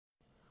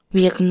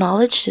We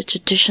acknowledge the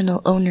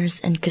traditional owners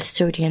and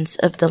custodians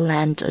of the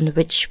land on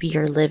which we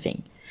are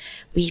living.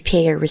 We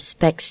pay our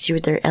respects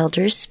to their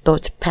elders,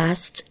 both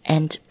past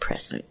and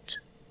present.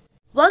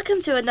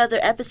 Welcome to another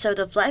episode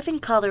of Life in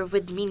Color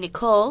with me,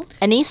 Nicole,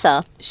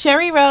 Anissa,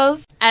 Sherry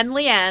Rose, and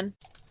Leanne.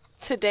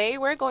 Today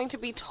we're going to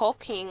be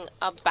talking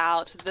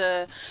about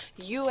the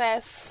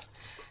U.S.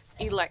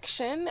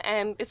 election,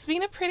 and it's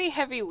been a pretty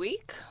heavy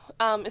week,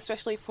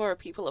 especially for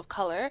people of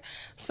color.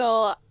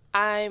 So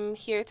I'm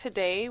here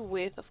today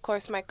with, of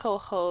course, my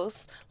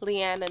co-hosts,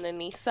 Leanne and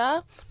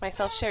Anissa,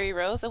 myself, Sherry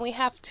Rose, and we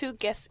have two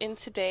guests in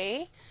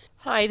today.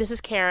 Hi, this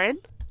is Karen.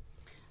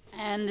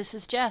 And this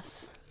is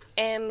Jess.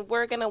 And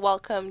we're going to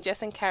welcome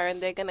Jess and Karen.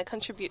 They're going to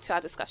contribute to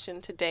our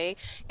discussion today.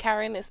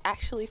 Karen is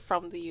actually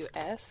from the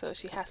U.S., so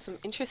she has some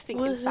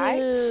interesting insights.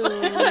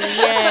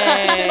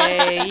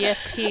 Yay,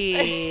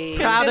 yippee.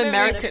 Proud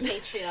American.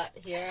 Patriot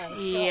here.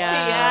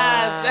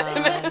 Yeah,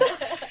 definitely.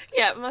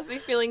 Yeah, must be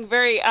feeling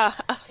very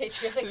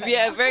patriotic.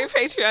 Yeah, very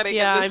patriotic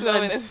at this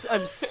moment.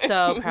 I'm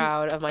so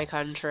proud of my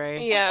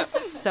country. Yeah.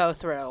 So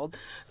thrilled.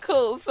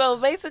 Cool. So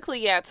basically,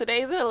 yeah,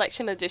 today's an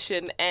election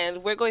edition,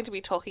 and we're going to be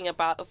talking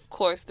about, of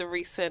course, the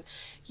recent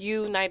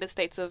United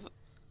States of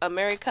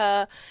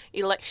America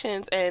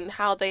elections and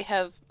how they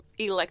have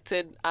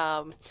elected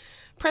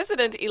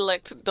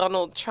President-elect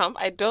Donald Trump.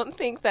 I don't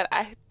think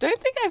I've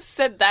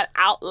said that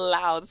out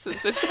loud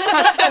since it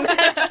happened,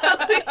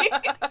 actually.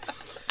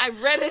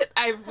 I've read it,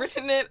 I've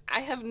written it,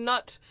 I have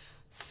not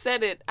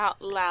said it out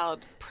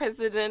loud.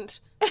 President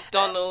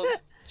Donald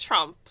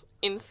Trump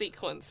in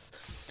sequence.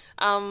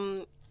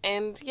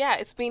 And yeah,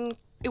 it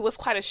was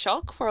quite a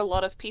shock for a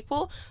lot of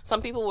people.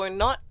 Some people were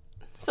not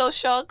so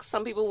shocked.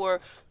 Some people were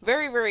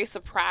very, very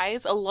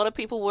surprised. A lot of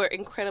people were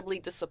incredibly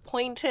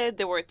disappointed.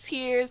 There were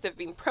tears. There have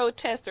been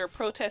protests. There are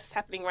protests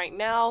happening right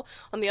now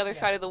on the other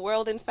side of the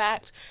world, in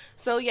fact.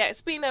 So yeah,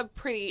 it's been a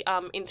pretty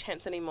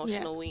intense and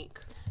emotional week.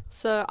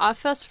 So our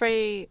first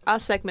three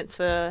segments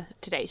for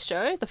today's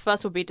show. The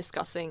first will be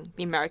discussing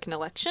the American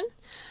election,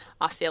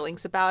 our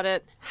feelings about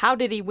it. How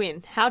did he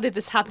win? How did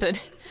this happen?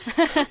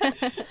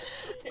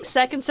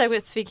 Second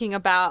segment, thinking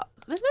about,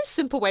 there's no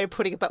simple way of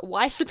putting it, but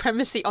white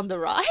supremacy on the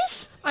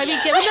rise? I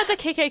mean, given that the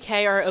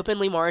KKK are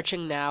openly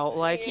marching now,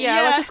 let's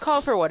just call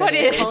it for what it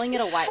is. Calling it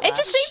a white lash. It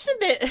just seems a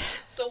bit...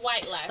 The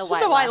white lash. The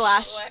white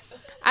lash.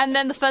 And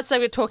then the third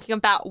segment, talking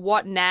about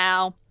what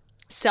now,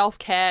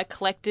 self-care,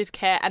 collective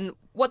care, and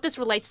what this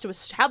relates to,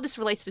 how this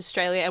relates to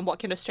Australia and what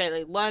can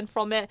Australia learn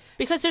from it.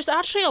 Because there's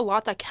actually a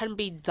lot that can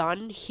be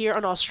done here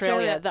in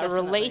Australia that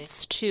definitely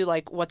relates to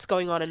what's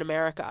going on in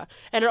America.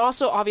 And it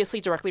also obviously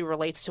directly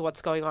relates to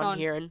what's going on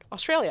here in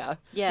Australia.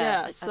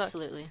 Yeah, so,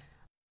 absolutely.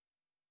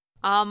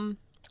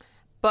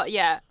 But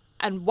yeah,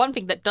 and one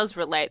thing that does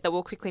relate that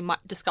we'll quickly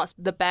discuss,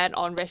 the ban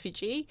on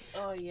refugee.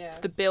 Oh, yeah.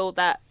 The bill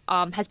that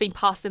has been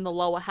passed in the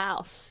lower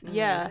house. Mm-hmm.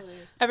 Yeah.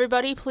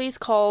 Everybody, please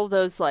call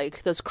those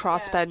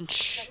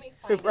crossbench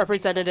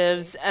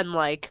representatives and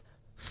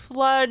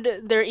flood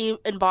their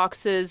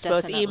inboxes,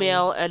 both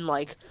email and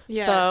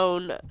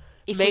phone.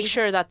 Make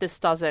sure that this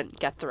doesn't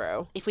get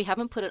through. If we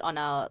haven't put it on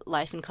our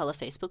Life in Color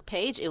Facebook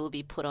page, it will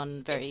be put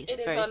on very soon.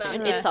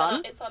 It's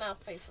on our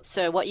Facebook.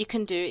 So what you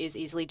can do is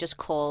easily just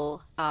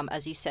call,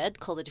 as you said,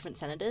 call the different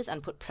senators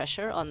and put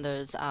pressure on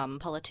those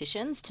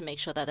politicians to make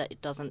sure that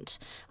it doesn't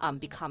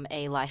become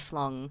a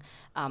lifelong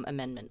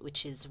amendment,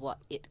 which is what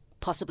it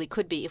possibly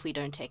could be if we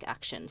don't take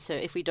action. So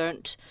if we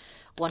don't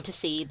want to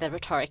see the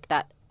rhetoric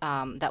that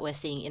we're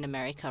seeing in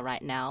America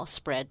right now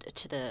spread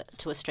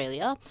to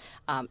Australia,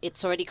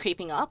 it's already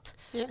creeping up.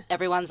 Yeah.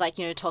 Everyone's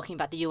talking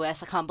about the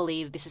US. I can't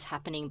believe this is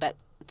happening, but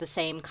the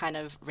same kind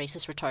of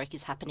racist rhetoric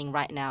is happening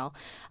right now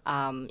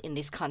in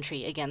this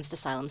country against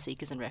asylum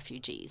seekers and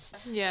refugees.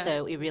 Yeah.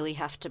 So we really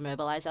have to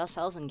mobilize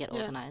ourselves and get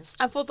organized.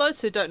 And for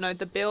those who don't know,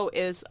 the bill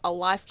is a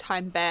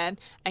lifetime ban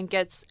and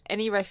gets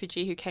any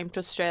refugee who came to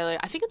Australia,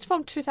 I think it's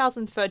from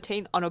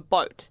 2013, on a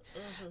boat.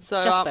 Mm-hmm.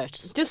 So Just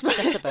boats. Just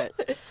a boat.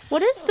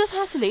 What is the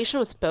fascination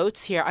with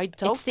boats here? I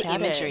don't It's the get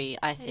imagery,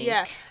 I think.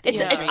 Yeah. The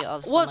imagery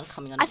of someone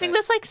coming on a I think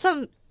boat. there's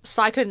some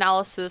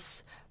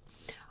psychoanalysis.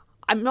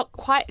 I'm not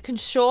quite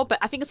sure, but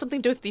I think it's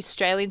something to do with the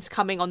Australians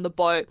coming on the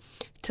boat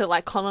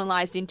to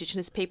colonize the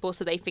Indigenous people,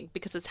 so they think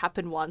because it's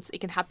happened once, it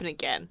can happen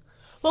again.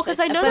 Well, because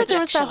I know that there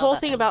was that whole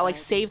thing about anxiety.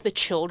 save the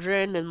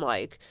children and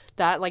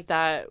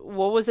that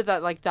what was it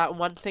that that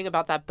one thing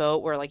about that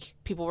boat where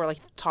people were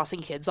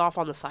tossing kids off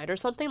on the side or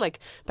something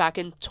back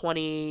in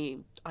 20,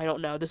 I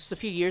don't know, this was a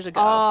few years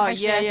ago. Oh,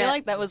 Actually, yeah, I yeah. feel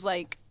like that was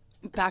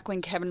back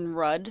when Kevin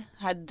Rudd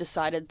had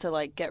decided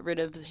to get rid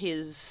of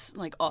his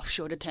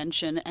offshore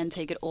detention and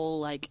take it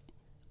all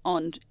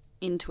on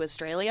into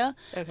Australia.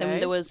 Okay. Then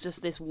there was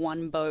just this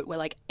one boat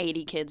where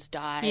 80 kids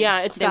died. Yeah,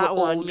 it's they that were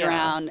all one, yeah.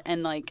 drowned,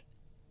 and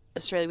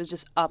Australia was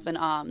just up in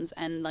arms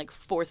and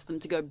forced them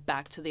to go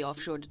back to the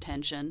offshore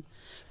detention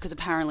because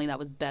apparently that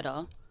was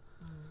better.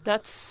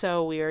 That's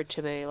so weird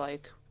to me.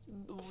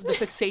 The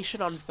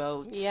fixation on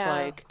boats.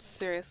 Yeah,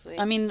 seriously.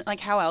 I mean,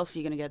 how else are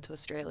you going to get to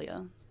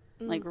Australia?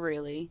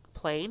 Really?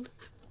 Plane?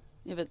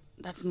 Yeah, but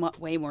that's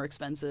way more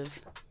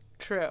expensive.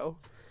 True.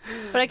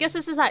 But I guess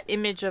this is that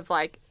image of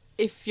like,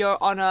 if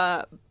you're on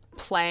a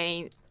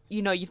plane,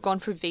 you know, you've gone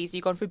through visa,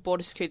 you've gone through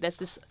border security,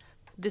 there's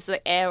this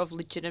like, air of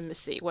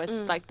legitimacy, whereas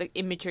like the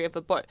imagery of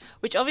a boat,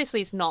 which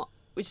obviously is not,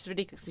 which is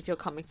ridiculous if you're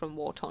coming from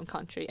war-torn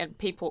country and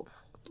people,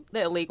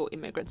 they're illegal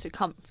immigrants who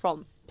come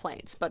from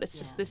planes, but it's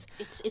just this.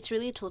 It's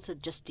really a tool to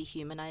just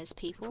dehumanize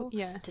people.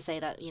 Yeah. To say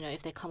that, you know,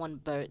 if they come on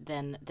boat,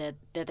 then they're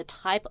the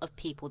type of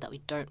people that we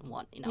don't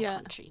want in our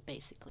country,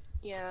 basically.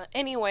 Yeah.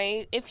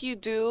 Anyway, if you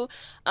do,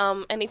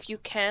 and if you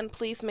can,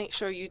 please make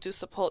sure you do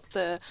support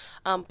the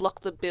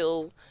Block the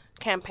Bill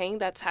campaign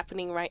that's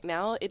happening right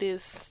now. It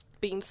is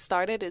being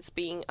started. It's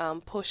being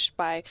pushed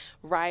by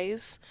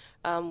RISE,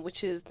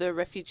 which is the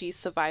Refugee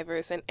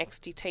Survivors and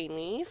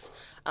Ex-Detainees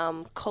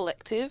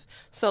Collective.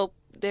 So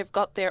they've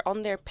got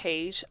on their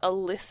page a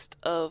list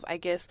of, I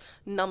guess,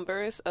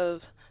 numbers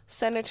of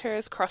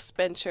senators,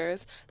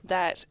 crossbenchers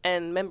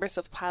and members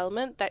of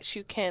parliament that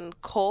you can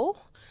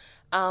call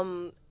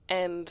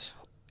and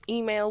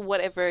email,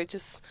 whatever.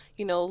 Just,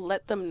 you know,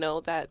 let them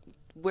know that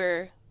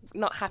we're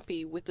not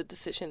happy with the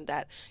decision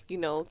that, you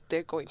know,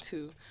 they're going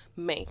to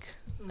make.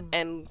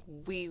 And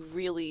we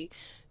really,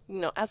 you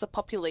know, as a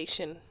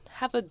population,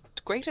 have a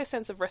greater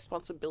sense of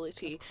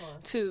responsibility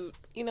to,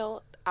 you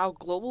know, our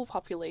global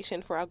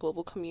population, for our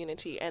global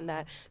community, and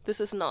that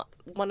this is not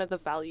one of the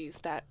values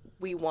that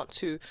we want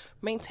to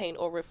maintain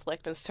or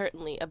reflect, and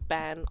certainly a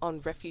ban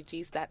on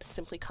refugees that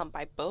simply come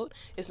by boat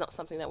is not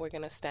something that we're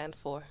going to stand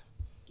for.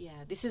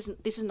 Yeah, this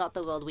is not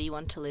the world we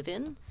want to live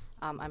in.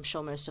 I'm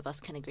sure most of us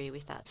can agree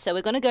with that. So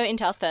we're going to go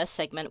into our first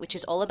segment, which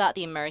is all about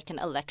the American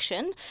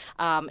election.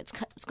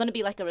 It's going to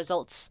be like a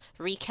results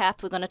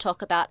recap. We're going to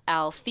talk about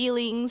our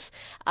feelings.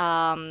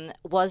 Ask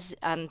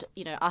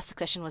the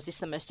question: was this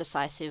the most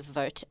decisive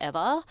vote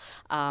ever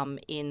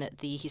in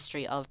the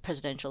history of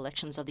presidential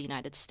elections of the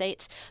United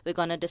States? We're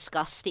going to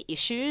discuss the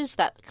issues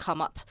that come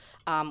up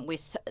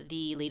with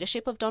the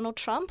leadership of Donald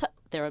Trump.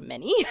 There are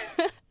many.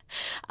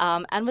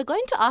 And we're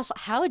going to ask,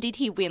 how did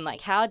he win?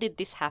 Like, how did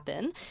this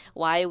happen?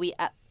 Why are we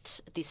at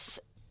this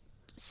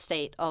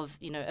state of,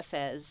 you know,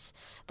 affairs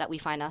that we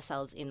find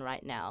ourselves in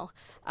right now?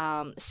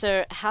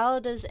 So how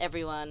does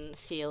everyone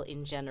feel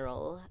in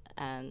general?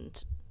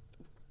 And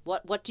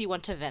what do you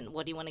want to vent?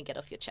 What do you want to get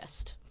off your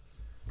chest?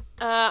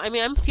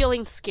 I'm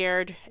feeling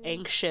scared,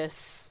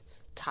 anxious,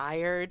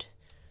 tired.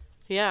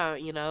 Yeah,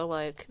 you know,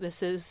 like,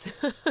 this is...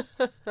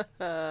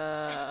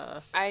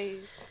 I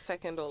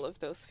second all of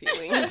those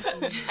feelings.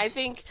 I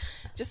think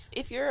just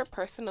if you're a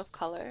person of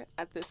color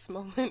at this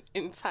moment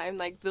in time,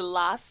 like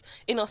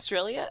in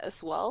Australia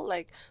as well,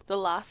 like the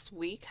last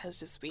week has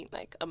just been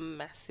like a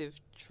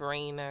massive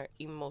drainer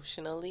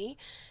emotionally.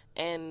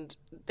 And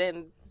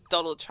then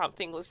Donald Trump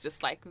thing was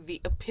just like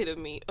the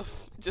epitome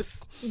of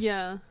just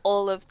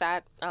all of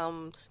that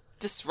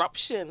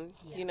disruption,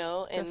 you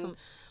know, and... Definitely.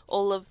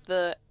 All of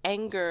the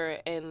anger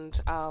and,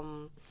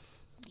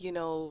 you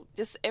know,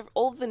 just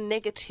all the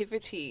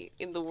negativity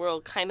in the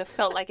world kind of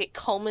felt like it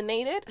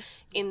culminated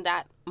in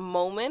that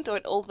moment, or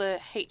all the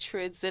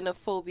hatred,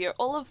 xenophobia,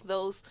 all of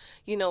those,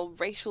 you know,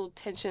 racial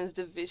tensions,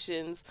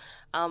 divisions.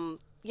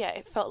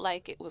 It felt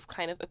like it was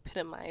kind of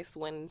epitomized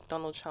when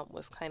Donald Trump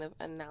was kind of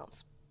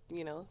announced,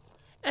 you know.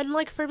 And,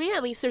 like, for me,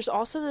 at least, there's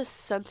also this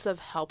sense of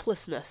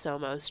helplessness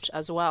almost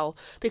as well,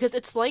 because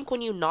it's like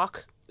when you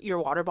knock your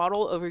water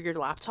bottle over your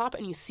laptop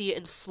and you see it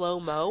in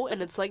slow-mo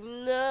and it's like,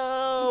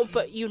 no,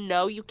 but you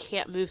know you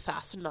can't move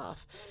fast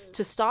enough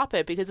to stop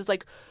it, because it's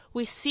like,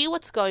 we see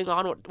what's going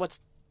on, what's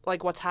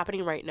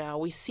happening right now.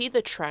 We see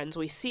the trends.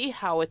 We see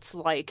how it's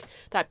like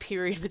that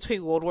period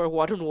between World War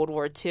I and World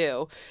War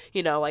II,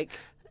 you know, like,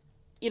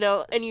 you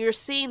know, and you're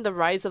seeing the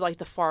rise of like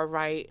the far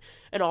right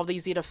and all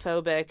these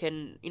xenophobic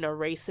and, you know,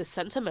 racist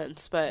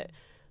sentiments, but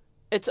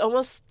it's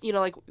almost, you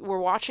know, like we're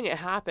watching it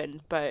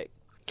happen, but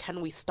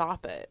can we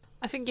stop it?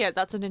 I think,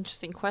 that's an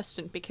interesting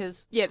question,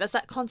 because, there's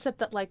that concept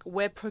that, like,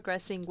 we're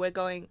progressing, we're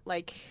going,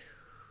 like,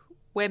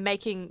 we're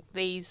making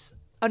these,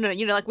 I don't know,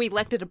 you know, like, we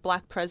elected a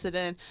black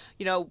president,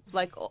 you know,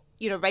 like,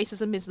 you know,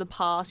 racism is the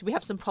past, we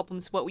have some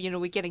problems, but, you know,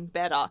 we're getting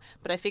better.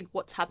 But I think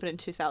what's happened in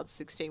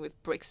 2016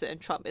 with Brexit and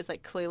Trump is,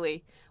 like,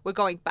 clearly we're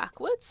going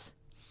backwards.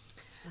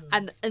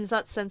 And in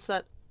that sense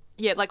that,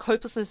 like,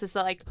 hopelessness is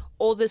that, like,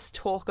 all this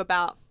talk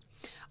about,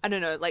 I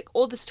don't know, like,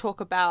 all this talk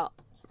about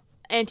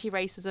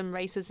anti-racism,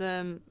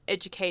 racism,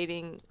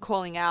 educating,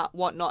 calling out,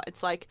 whatnot.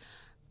 It's like,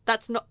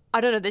 that's not,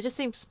 I don't know, there just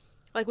seems,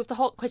 like with the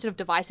whole question of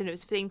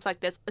divisiveness, it seems like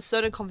there's a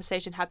certain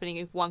conversation happening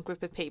with one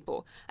group of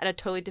people and a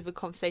totally different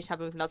conversation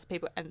happening with another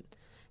people, and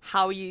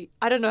how you,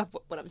 I don't know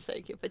what I'm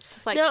saying here, but it's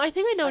just like... No, I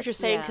think I know what you're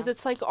saying, because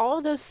it's like all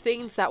of those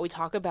things that we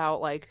talk about,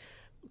 like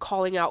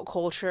calling out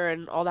culture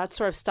and all that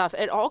sort of stuff,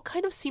 it all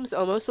kind of seems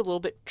almost a little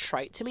bit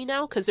trite to me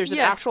now, because there's an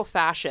actual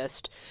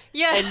fascist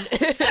and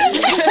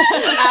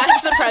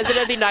as the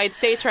president of the United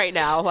States right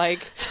now,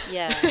 like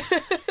I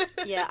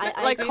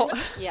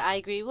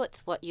agree with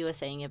what you were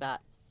saying about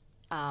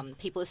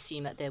people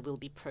assume that there will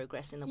be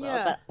progress in the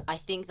world. But I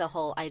think the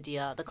whole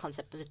idea, the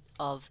concept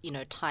of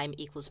time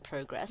equals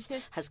progress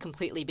has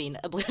completely been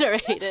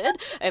obliterated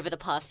over the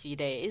past few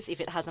days,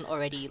 if it hasn't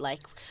already,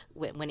 like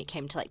when it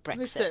came to like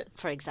Brexit,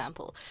 for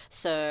example.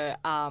 So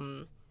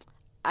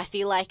I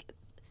feel like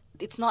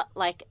it's not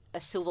like a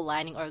silver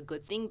lining or a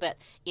good thing, but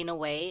in a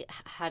way,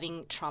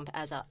 having Trump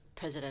as a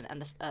president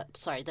and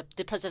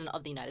the president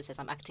of the United States,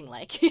 I'm acting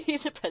like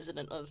he's the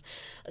president of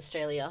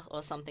Australia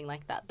or something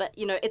like that. But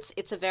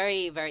it's a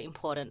very, very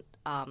important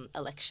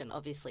election.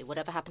 Obviously,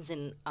 whatever happens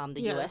in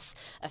the US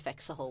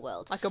affects the whole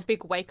world. Like a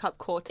big wake up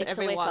call to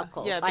everyone. It's a wake up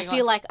call. Yeah, I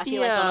feel like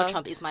Donald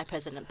Trump is my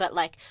president, but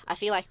like I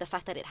feel like the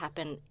fact that it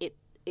happened,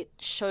 it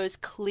shows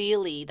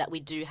clearly that we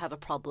do have a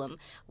problem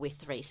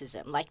with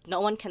racism. Like,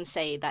 no one can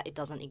say that it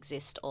doesn't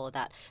exist or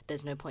that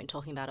there's no point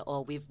talking about it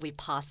or we've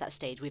passed that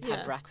stage. We've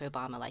had Barack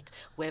Obama. Like,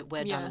 we're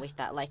done with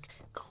that. Like,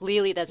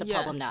 clearly there's a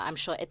problem now. I'm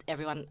sure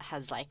everyone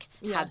has, like,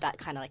 had that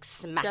kind of, like,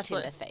 smacked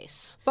in their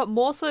face. But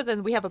more so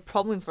than we have a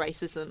problem with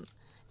racism,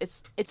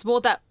 it's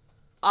more that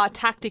our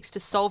tactics to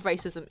solve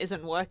racism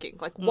isn't working.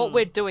 Like, what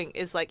we're doing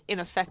is, like,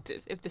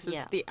 ineffective if this is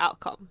the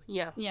outcome.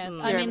 Yeah.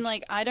 I mean,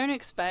 like, I don't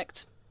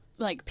expect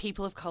like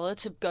people of color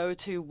to go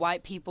to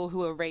white people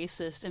who are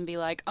racist and be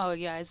like, oh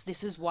guys,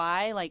 this is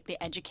why, like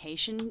the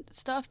education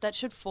stuff that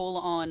should fall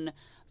on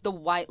the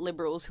white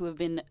liberals who have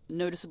been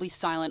noticeably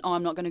silent. Oh,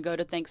 I'm not going to go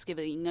to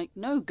Thanksgiving.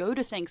 No, go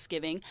to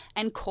Thanksgiving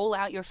and call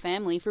out your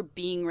family for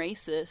being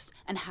racist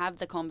and have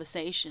the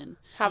conversation.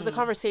 Have the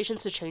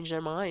conversations to change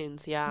their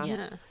minds.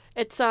 Yeah.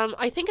 It's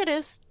I think it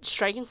is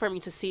striking for me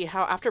to see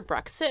how after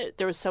Brexit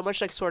there was so much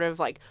like sort of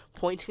like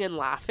pointing and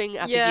laughing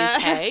at the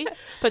UK,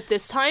 but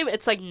this time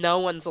it's like no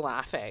one's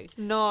laughing.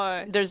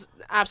 No, there's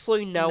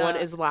absolutely no one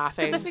is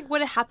laughing. Because I think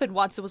when it happened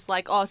once, it was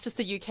like, oh, it's just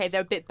the UK,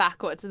 they're a bit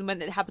backwards, and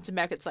when it happens in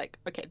America, it's like,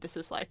 okay, this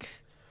is like.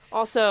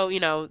 Also,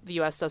 the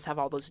US does have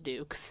all those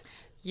dukes.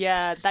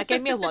 Yeah, that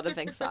gave me a lot of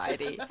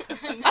anxiety.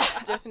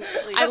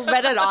 Definitely. I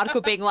read an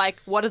article being like,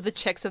 what are the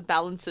checks and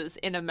balances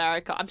in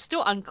America? I'm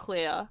still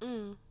unclear.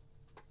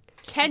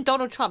 Can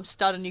Donald Trump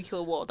start a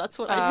nuclear war? That's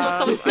what I saw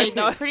someone say.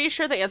 No, I'm pretty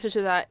sure the answer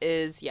to that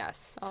is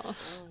yes.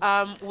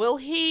 Will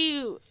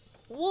he?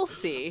 We'll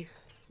see.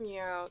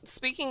 Yeah.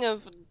 Speaking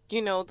of,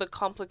 the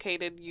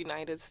complicated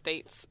United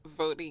States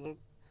voting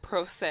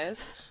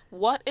process,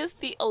 what is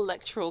the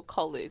Electoral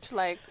College?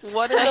 Like,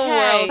 what in the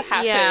world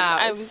happened?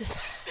 Yeah.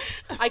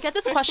 I get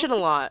this question a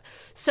lot.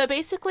 So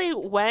basically,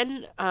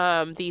 when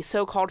the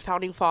so-called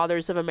founding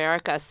fathers of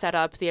America set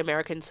up the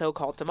American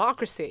so-called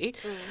democracy,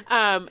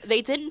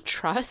 they didn't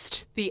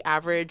trust the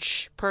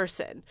average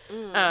person.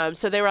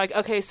 So they were like,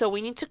 okay, so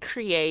we need to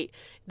create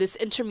this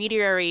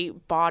intermediary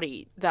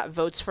body that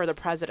votes for the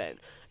president.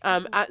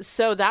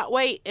 So that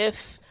way,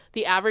 if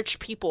the average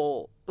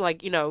people,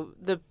 like,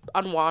 the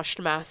unwashed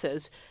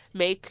masses,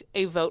 make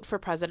a vote for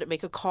president,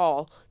 make a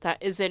call that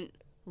isn't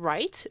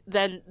right,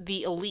 then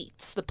the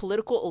elites, the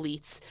political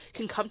elites,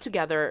 can come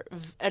together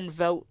and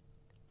vote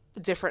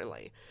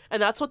differently.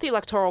 And that's what the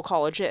Electoral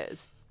College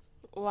is.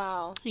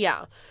 Wow.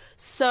 Yeah.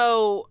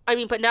 So, I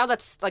mean, but now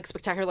that's, like,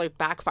 spectacularly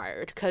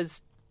backfired,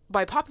 because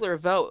by popular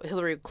vote,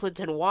 Hillary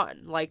Clinton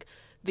won. Like,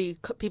 the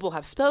people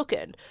have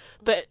spoken.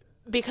 But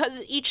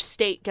because each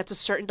state gets a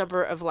certain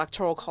number of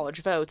Electoral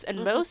College votes,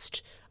 and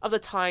most of the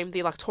time the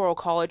Electoral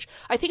College,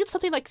 I think it's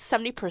something like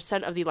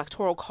 70% of the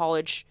Electoral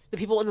College, the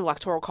people in the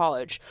Electoral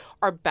College,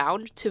 are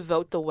bound to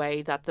vote the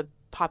way that the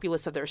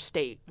populace of their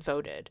state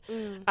voted.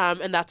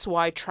 And that's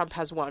why Trump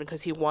has won,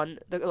 because he won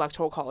the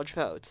Electoral College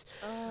votes.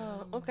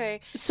 Oh,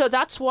 okay. So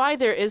that's why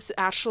there is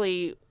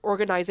actually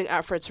organizing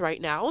efforts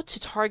right now to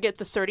target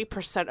the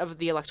 30% of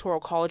the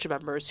Electoral College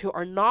members who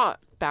are not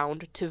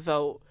bound to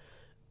vote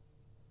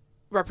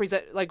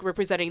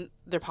representing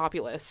their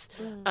populace,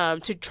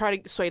 to try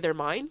to sway their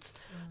minds.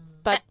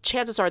 But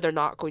chances are they're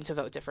not going to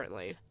vote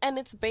differently. And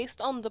it's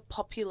based on the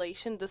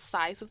population, the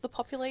size of the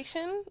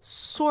population?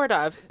 Sort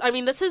of. I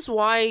mean, this is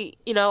why,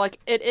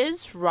 it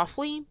is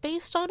roughly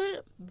based on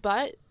it,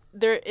 but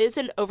there is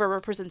an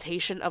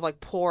overrepresentation of,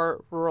 like,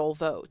 poor rural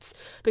votes.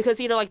 Because,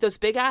 those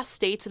big-ass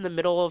states in the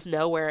middle of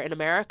nowhere in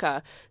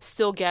America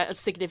still get a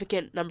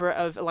significant number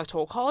of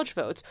Electoral College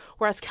votes,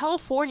 whereas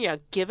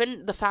California,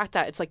 given the fact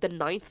that it's, like, the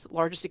 9th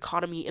largest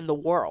economy in the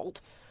world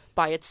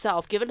by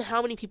itself, given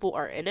how many people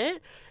are in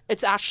it,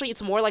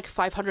 it's more like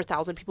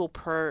 500,000 people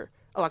per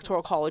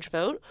Electoral College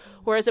vote,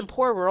 whereas in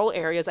poor rural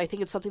areas, I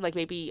think it's something like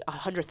maybe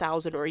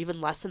 100,000 or even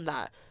less than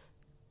that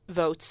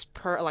votes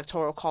per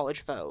Electoral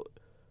College vote.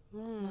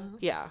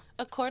 Yeah.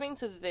 According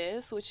to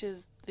this, which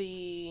is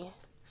the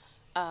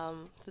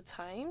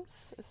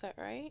Times, is that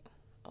right?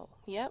 Oh,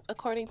 yeah.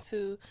 According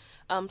to,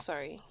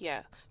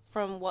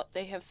 from what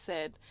they have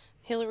said,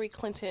 Hillary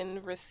Clinton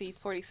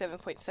received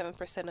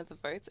 47.7% of the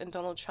votes, and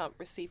Donald Trump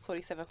received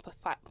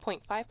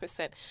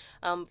 47.5%.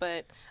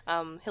 But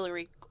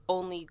Hillary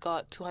only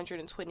got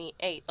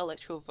 228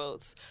 electoral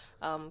votes,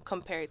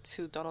 compared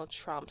to Donald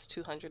Trump's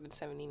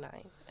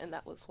 279, and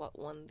that was what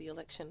won the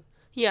election.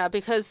 Yeah,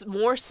 because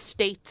more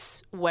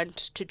states went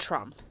to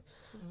Trump.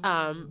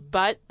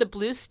 But the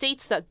blue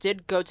states that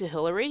did go to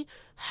Hillary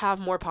have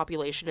more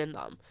population in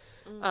them.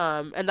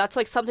 And that's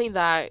like something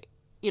that,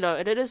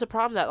 and it is a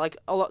problem that like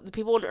a lot the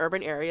people in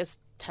urban areas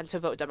tend to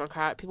vote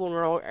Democrat, people in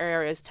rural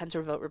areas tend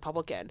to vote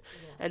Republican.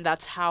 And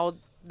that's how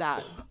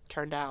that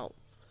turned out.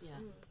 Yeah.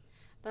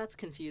 That's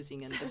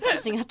confusing and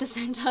depressing at the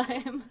same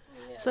time.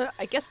 So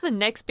I guess the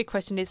next big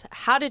question is,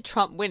 how did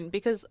Trump win?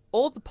 Because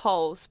all the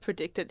polls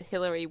predicted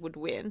Hillary would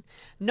win.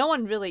 No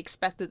one really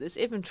expected this.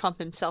 Even Trump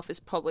himself is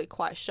probably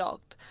quite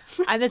shocked.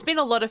 And there's been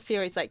a lot of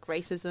theories like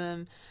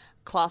racism,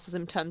 classism,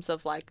 in terms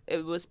of like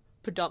it was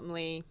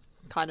predominantly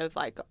kind of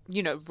like,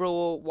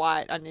 rural,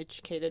 white,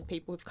 uneducated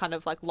people who've kind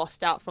of like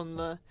lost out from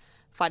the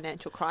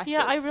financial crisis.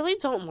 Yeah, I really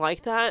don't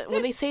like that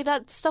when they say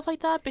that stuff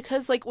like that,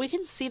 because like we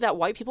can see that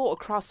white people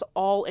across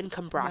all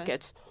income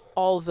brackets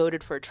all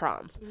voted for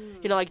Trump.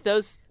 Like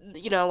those,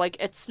 like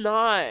it's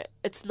not,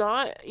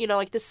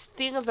 like this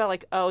thing about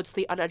like, oh, it's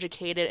the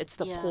uneducated, it's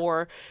the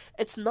poor.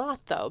 It's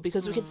not though,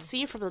 because we can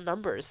see from the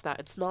numbers that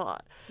it's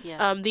not.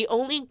 Yeah. The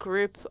only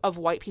group of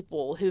white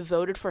people who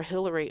voted for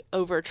Hillary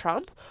over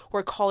Trump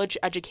were college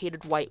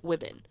educated white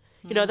women.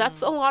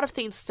 That's a lot of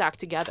things stacked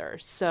together.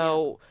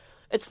 So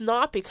it's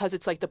not because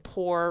it's like the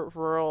poor,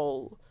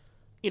 rural,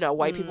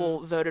 white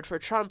people voted for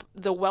Trump.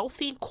 The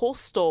wealthy,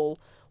 coastal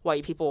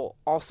white people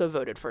also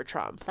voted for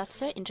Trump. That's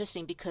so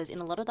interesting because in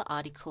a lot of the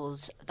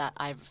articles that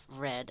I've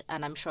read,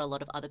 and I'm sure a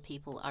lot of other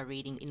people are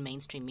reading in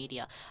mainstream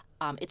media,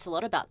 it's a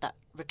lot about that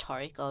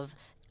rhetoric of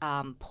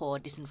poor,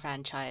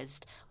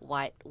 disenfranchised,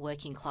 white,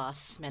 working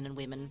class men and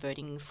women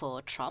voting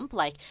for Trump.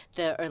 Like,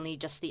 they're only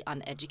just the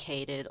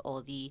uneducated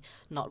or the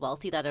not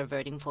wealthy that are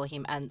voting for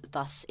him, and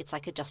thus it's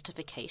like a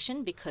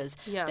justification because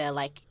they're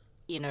like,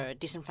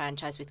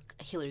 disenfranchised with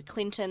Hillary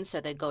Clinton,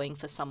 so they're going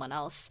for someone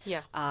else.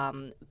 Yeah.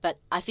 But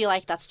I feel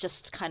like that's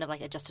just kind of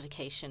like a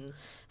justification.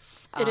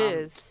 It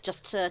is.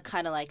 Just to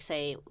kind of like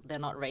say they're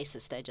not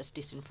racist, they're just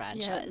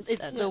disenfranchised.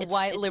 It's the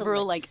white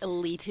liberal like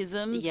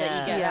elitism that you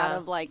get out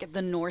of like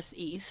the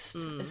Northeast,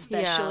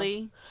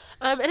 especially.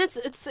 And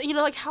it's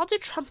like, how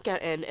did Trump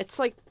get in? It's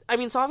like,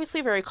 it's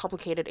obviously a very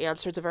complicated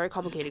answer. It's a very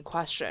complicated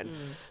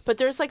question. But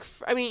there's like,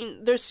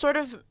 there's sort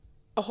of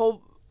a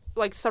whole,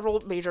 like, several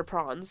major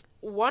prongs.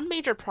 One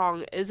major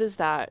prong is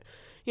that,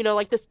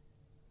 like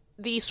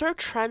the sort of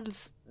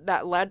trends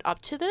that led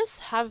up to this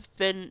have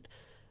been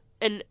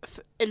in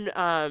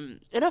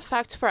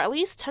effect for at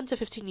least 10 to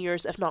 15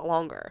 years, if not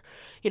longer.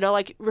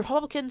 Like,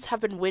 Republicans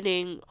have been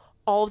winning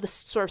all of the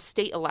sort of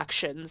state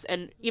elections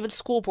and even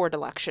school board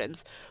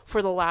elections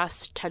for the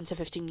last 10 to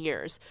 15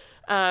 years.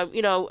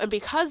 And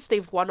because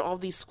they've won all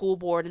these school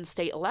board and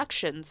state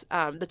elections,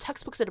 the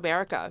textbooks in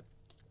America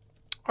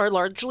are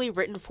largely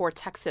written for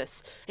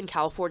Texas and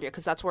California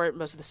because that's where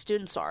most of the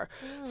students are.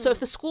 So if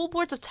the school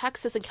boards of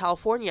Texas and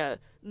California,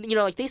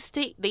 like they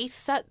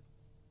set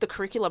the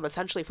curriculum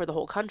essentially for the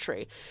whole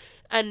country.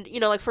 And,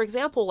 like, for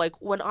example,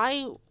 like when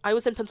I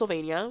was in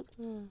Pennsylvania,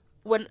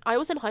 when I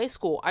was in high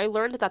school, I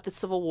learned that the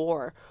Civil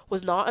War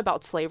was not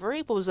about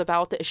slavery, but was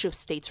about the issue of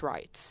states'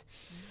 rights.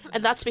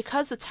 And that's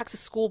because the Texas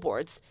school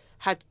boards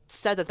had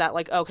said that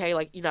like, okay,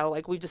 like,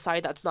 like we've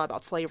decided that's not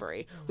about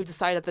slavery. We've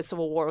decided that the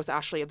Civil War was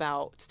actually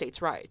about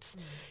states' rights.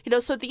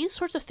 So these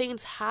sorts of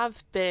things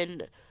have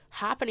been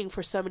happening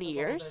for so many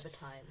years. Over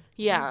time.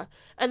 Yeah.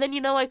 And then,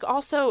 like,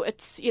 also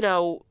it's,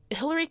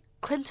 Hillary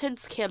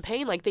Clinton's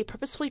campaign, like, they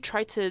purposefully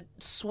tried to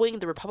swing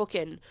the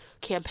Republican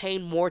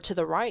campaign more to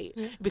the right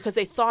because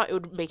they thought it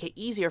would make it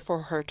easier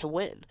for her to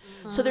win.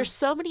 So there's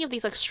so many of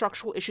these, like,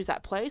 structural issues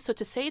at play. So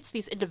to say it's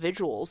these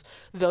individuals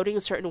voting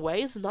a certain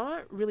way is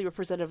not really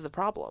representative of the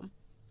problem.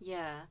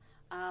 Yeah.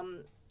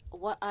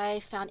 What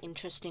I found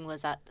interesting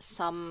was that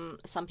some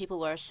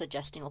people were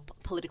suggesting, or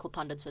political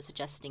pundits were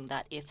suggesting,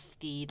 that if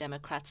the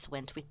Democrats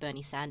went with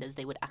Bernie Sanders,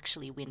 they would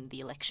actually win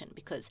the election,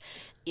 because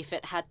if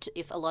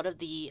a lot of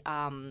the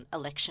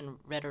election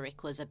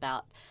rhetoric was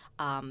about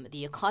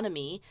the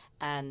economy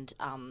and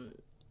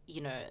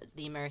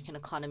the American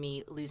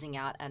economy losing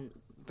out and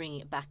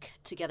bringing it back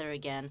together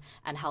again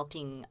and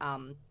helping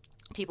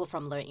people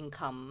from low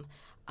income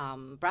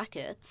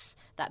brackets,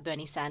 that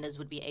Bernie Sanders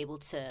would be able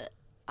to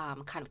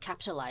kind of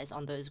capitalize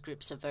on those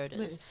groups of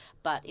voters,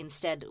 but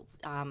instead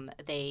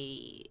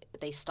they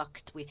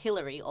stuck with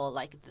Hillary, or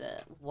like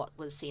what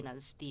was seen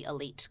as the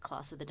elite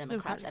class of the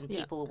Democrats, and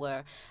people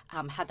were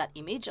had that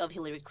image of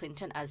Hillary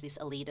Clinton as this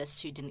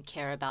elitist who didn't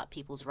care about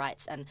people's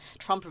rights, and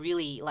Trump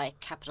really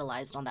like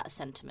capitalized on that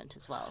sentiment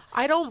as well.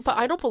 But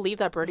I don't believe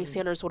that Bernie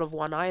Sanders would have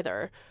won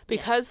either,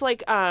 because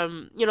like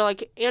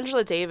like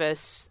Angela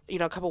Davis,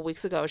 a couple of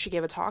weeks ago, she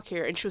gave a talk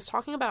here and she was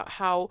talking about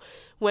how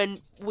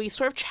when we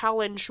sort of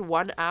challenge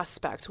one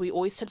aspect, we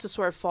always tend to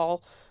sort of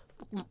fall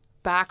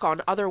back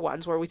on other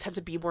ones, where we tend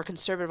to be more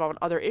conservative on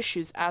other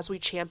issues as we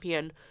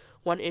champion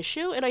one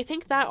issue. And I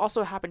think that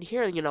also happened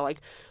here. Like,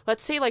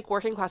 let's say like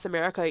working class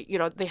America,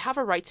 they have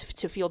a right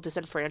to feel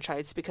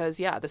disenfranchised because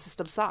the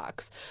system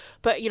sucks.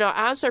 But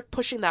as they're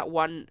pushing that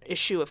one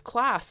issue of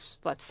class,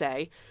 let's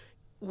say,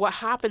 what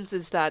happens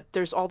is that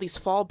there's all these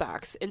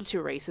fallbacks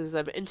into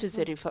racism, into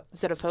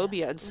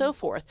xenophobia, and so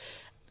forth.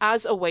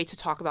 as a way to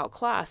talk about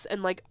class.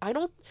 And, like, I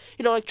don't,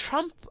 like,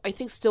 Trump, I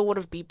think, still would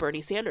have beat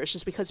Bernie Sanders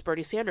just because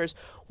Bernie Sanders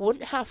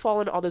wouldn't have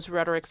fallen all those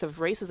rhetorics of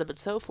racism and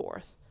so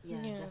forth. Yeah,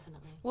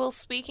 definitely. Well,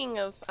 speaking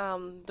of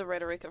the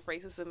rhetoric of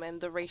racism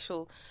and the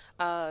racial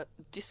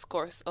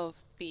discourse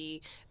of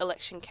the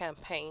election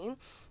campaign,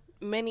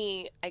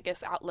 many, I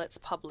guess, outlets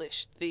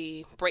published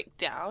the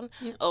breakdown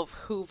of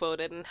who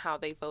voted and how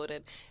they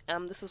voted.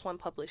 This is one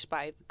published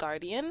by The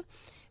Guardian,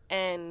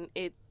 and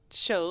it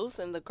shows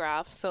in the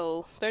graph,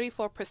 so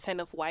 34%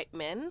 of white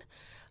men,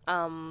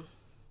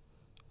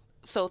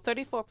 so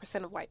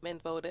 34% of white men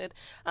voted,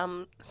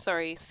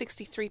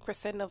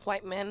 63% of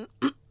white men,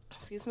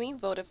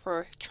 voted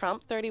for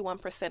Trump,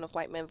 31% of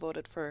white men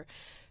voted for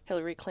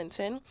Hillary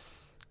Clinton,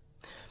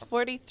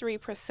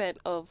 43%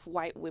 of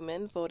white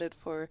women voted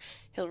for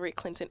Hillary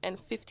Clinton, and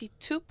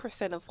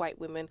 52% of white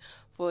women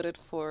voted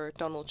for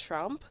Donald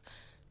Trump.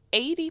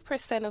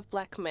 80% of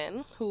black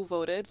men who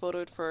voted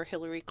for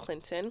Hillary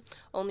Clinton.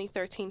 Only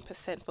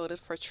 13% voted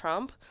for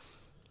Trump.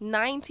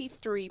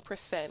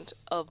 93%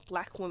 of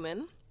black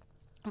women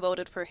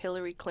voted for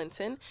Hillary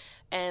Clinton,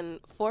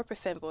 and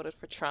 4% voted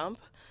for Trump.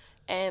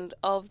 And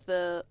of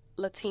the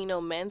Latino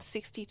men,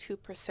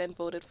 62%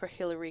 voted for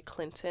Hillary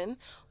Clinton,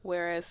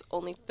 whereas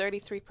only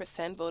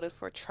 33% voted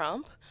for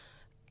Trump.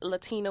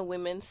 Latino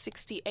women,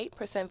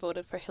 68%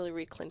 voted for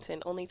Hillary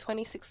Clinton, only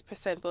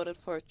 26% voted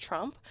for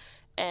Trump,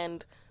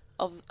 and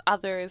of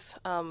others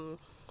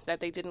that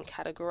they didn't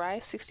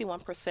categorize,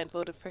 61%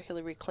 voted for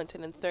Hillary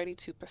Clinton and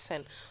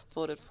 32%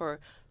 voted for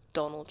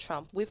Donald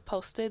Trump. We've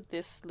posted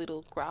this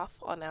little graph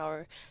on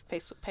our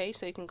Facebook page,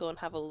 so you can go and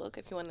have a look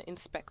if you want to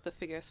inspect the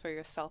figures for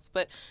yourself.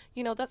 But,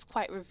 that's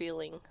quite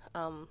revealing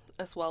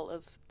as well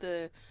of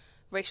the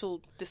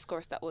racial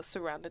discourse that was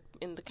surrounded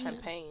in the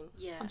campaign.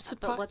 Yeah,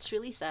 but what's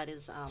really sad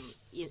is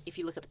if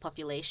you look at the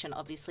population,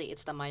 obviously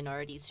it's the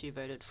minorities who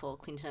voted for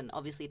Clinton.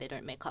 Obviously they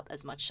don't make up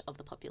as much of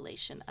the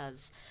population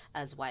as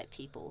white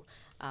people.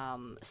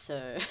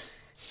 So,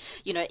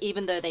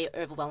 even though they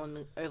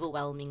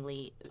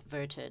overwhelmingly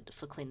voted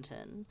for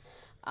Clinton,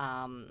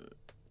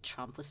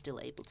 Trump was still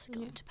able to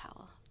go into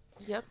power.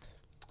 Yep.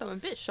 So I'm a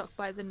bit shocked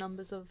by the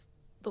numbers of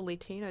the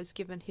Latinos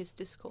given his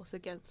discourse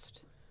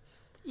against...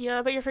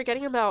 Yeah, but you're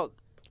forgetting about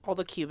all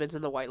the Cubans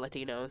and the white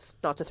Latinos.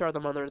 Not to throw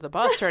them under the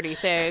bus or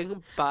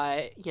anything,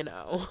 but,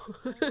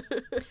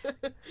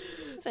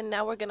 And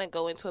now we're going to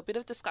go into a bit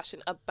of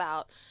discussion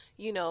about,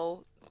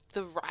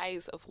 the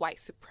rise of white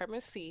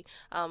supremacy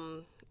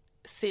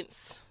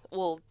since...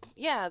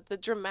 the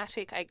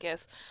dramatic, I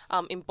guess,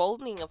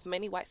 emboldening of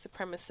many white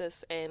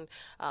supremacists and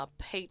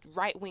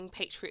right-wing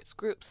patriots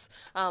groups,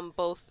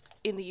 both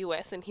in the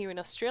U.S. and here in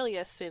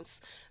Australia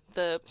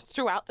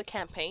throughout the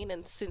campaign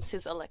and since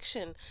his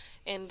election,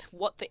 and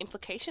what the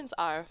implications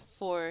are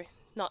for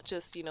not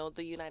just,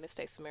 the United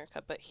States of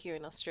America, but here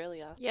in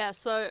Australia. Yeah,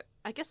 so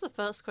I guess the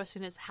first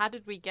question is, how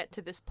did we get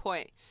to this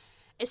point?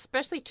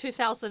 Especially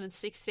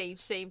 2016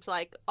 seems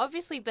like,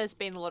 obviously there's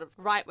been a lot of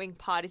right-wing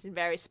parties in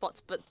various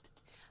spots, but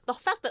the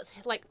fact that,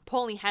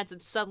 Pauline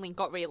Hanson suddenly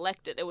got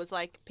re-elected, it was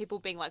like people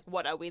being like,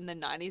 what, are we in the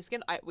 90s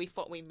again? We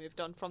thought we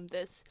moved on from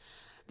this.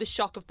 The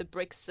shock of the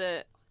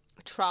Brexit,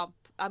 Trump.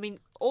 I mean,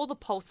 all the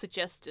polls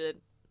suggested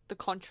the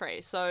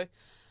contrary. So,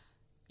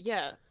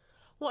 yeah.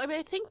 Well,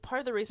 I think part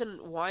of the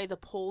reason why the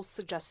polls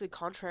suggested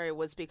contrary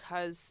was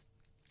because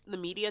the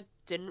media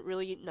didn't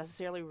really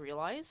necessarily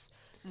realize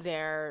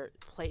their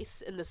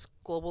place in this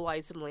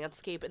globalized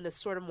landscape, in this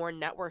sort of more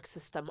network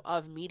system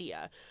of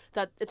media,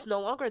 that it's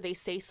no longer they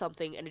say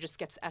something and it just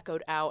gets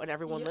echoed out and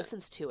everyone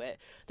listens to it.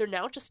 They're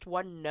now just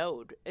one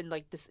node in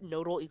this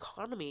nodal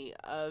economy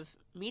of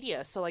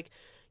media. So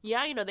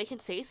they can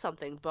say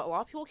something, but a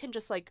lot of people can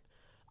just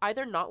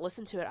either not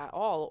listen to it at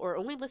all or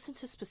only listen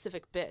to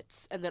specific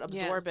bits and then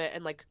absorb it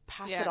and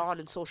pass it on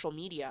in social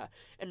media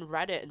and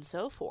Reddit and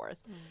so forth.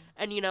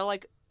 And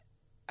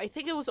I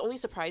think it was only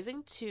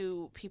surprising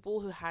to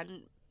people who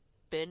hadn't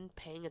been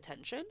paying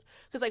attention.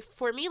 Because,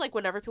 for me,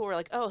 whenever people were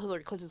like, oh,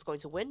 Hillary Clinton's going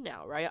to win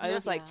now, right? I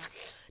was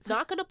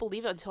not going to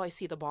believe it until I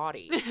see the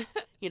body,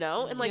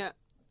 And,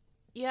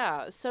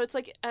 so it's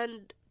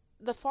and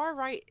the far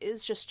right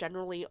is just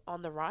generally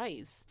on the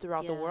rise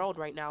throughout the world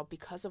right now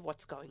because of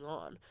what's going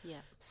on.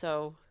 Yeah.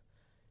 So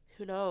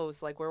who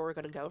knows, where we're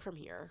going to go from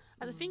here.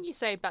 And the thing you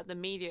say about the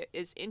media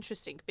is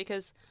interesting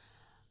because...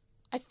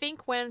 I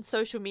think when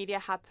social media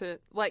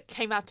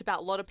came out about,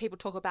 a lot of people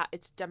talk about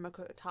its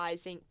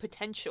democratizing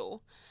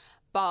potential,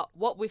 but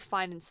what we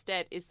find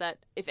instead is that,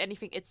 if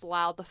anything, it's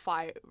allowed the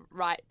far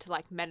right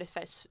to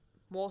manifest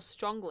more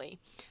strongly.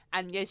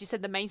 And as you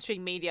said, the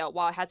mainstream media,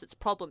 while it has its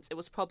problems, it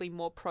was probably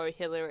more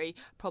pro-Hillary,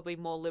 probably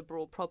more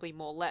liberal, probably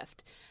more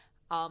left.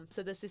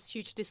 So there's this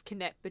huge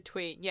disconnect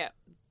between,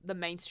 the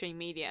mainstream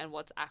media and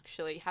what's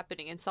actually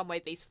happening. In some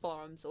way, these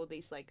forums or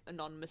these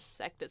anonymous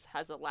sectors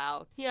has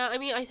allowed. Yeah,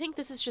 I think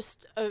this is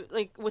just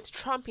with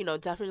Trump,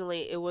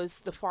 definitely it was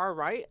the far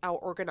right out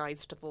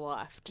organized the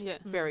left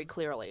very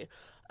clearly.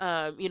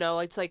 You know,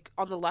 it's like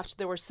on the left,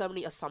 there were so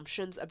many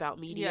assumptions about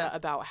media,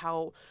 about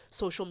how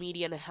social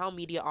media and how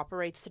media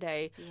operates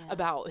today,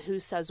 about who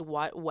says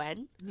what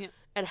when,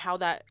 and how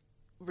that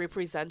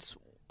represents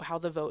how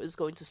the vote is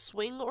going to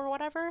swing or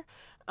whatever.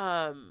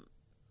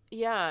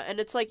 Yeah, and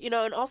it's like, you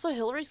know, and also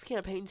Hillary's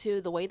campaign too,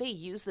 the way they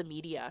use the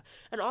media,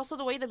 and also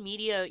the way the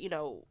media, you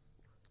know,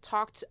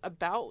 talked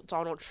about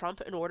Donald Trump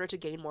in order to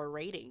gain more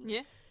ratings.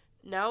 Yeah.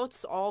 Now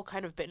it's all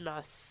kind of bitten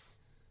us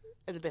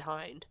in the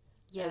behind.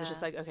 Yeah. And it's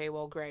just like, okay,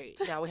 well, great.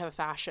 Now we have a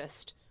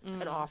fascist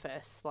in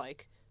office.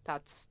 Like,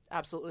 that's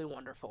absolutely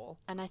wonderful.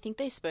 And I think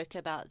they spoke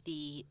about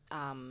the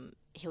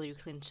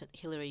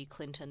Hillary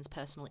Clinton's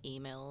personal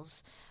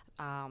emails,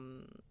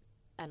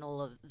 and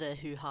all of the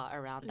hoo-ha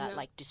around that,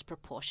 like,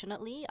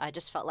 disproportionately. I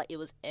just felt like it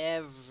was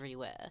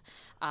everywhere.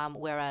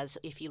 Whereas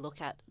if you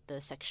look at the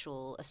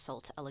sexual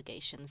assault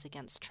allegations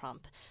against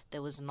Trump,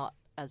 there was not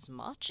as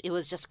much. It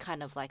was just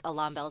kind of like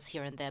alarm bells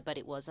here and there, but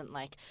it wasn't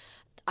like...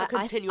 A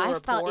continual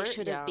report? I felt it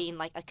should have been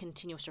like a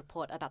continuous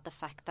report about the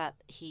fact that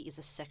he is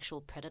a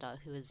sexual predator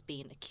who has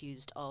been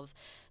accused of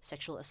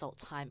sexual assault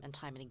time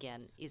and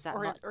again. Is that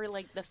not... Or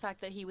like the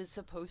fact that he was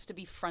supposed to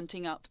be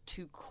fronting up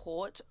to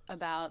court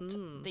about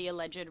the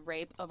alleged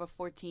rape of a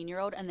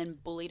 14-year-old and then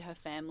bullied her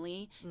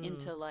family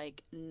into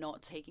like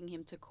not taking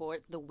him to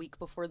court the week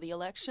before the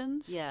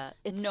elections. Yeah.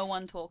 No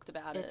one talked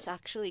about it. It's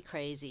actually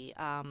crazy.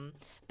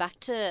 Back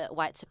to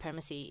white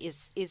supremacy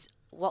is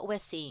what we're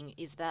seeing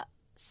is that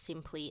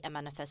simply a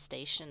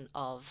manifestation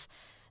of,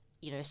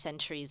 you know,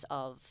 centuries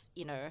of,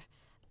 you know,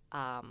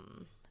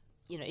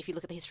 if you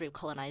look at the history of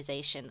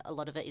colonization, a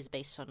lot of it is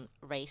based on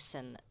race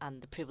and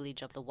the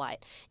privilege of the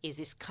white. Is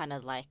this kind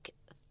of like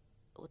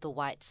the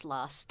whites'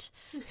 last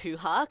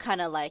hoo-ha,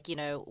 kind of like, you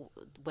know,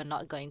 we're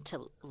not going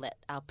to let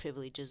our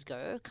privileges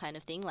go kind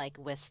of thing. Like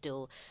we're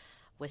still,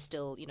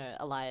 you know,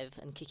 alive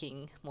and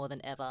kicking more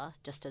than ever,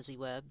 just as we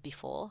were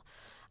before.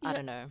 I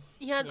don't know.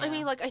 Yeah, I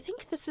mean, like, I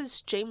think this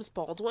is James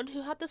Baldwin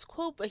who had this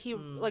quote, but he,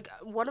 like,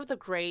 one of the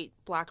great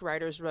black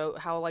writers wrote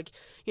how, like,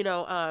 you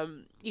know,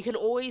 you can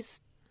always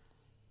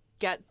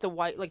get the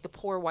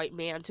poor white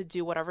man to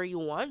do whatever you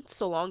want,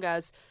 so long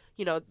as,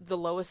 you know, the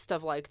lowest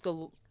of,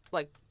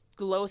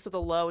 the lowest of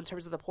the low in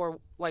terms of the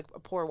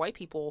poor white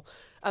people,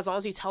 as long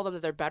as you tell them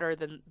that they're better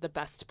than the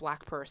best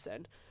black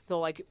person,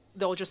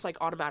 they'll just like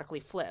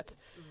automatically flip.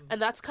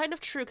 And that's kind of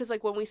true because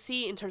like when we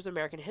see in terms of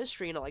American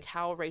history, you know, like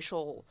how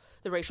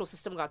the racial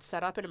system got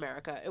set up in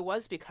America, it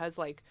was because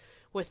like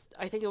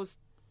I think it was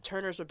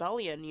Turner's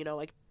Rebellion, you know,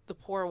 like the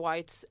poor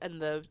whites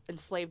and the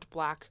enslaved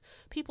black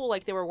people,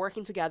 like they were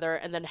working together,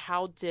 and then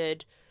how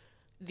did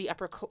the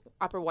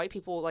upper white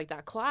people, like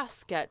that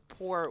class, get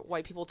poor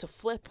white people to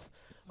flip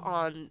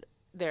on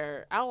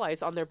their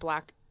allies, on their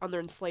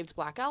enslaved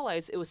black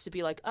allies? It was to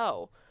be like,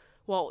 oh,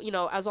 well, you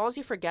know, as long as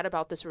you forget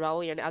about this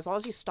rebellion, as long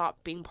as you stop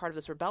being part of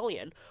this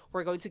rebellion,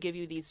 we're going to give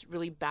you these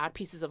really bad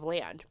pieces of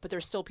land, but they're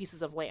still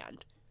pieces of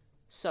land.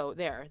 So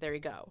there you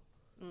go.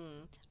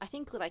 I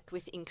think like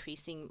with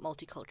increasing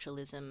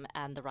multiculturalism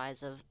and the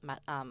rise of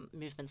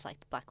movements like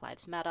Black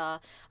Lives Matter,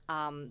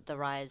 the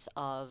rise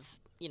of,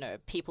 you know,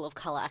 people of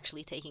color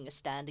actually taking a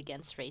stand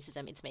against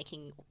racism, it's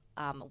making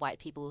white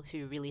people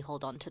who really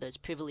hold on to those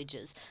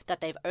privileges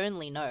that they've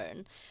only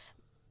known,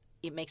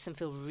 it makes them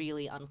feel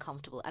really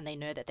uncomfortable, and they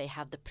know that they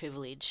have the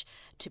privilege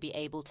to be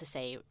able to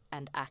say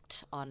and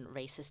act on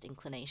racist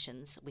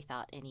inclinations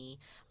without any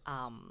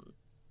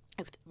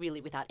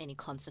without any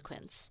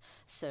consequence.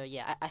 So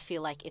yeah, I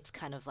feel like it's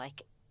kind of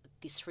like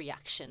this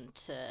reaction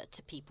to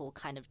people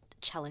kind of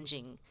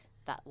challenging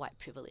that white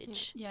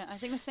privilege. Yeah, I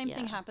think the same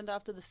thing happened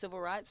after the civil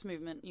rights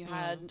movement. You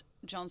had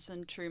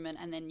Johnson, Truman,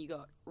 and then you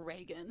got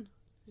Reagan.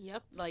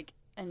 Yep. Like,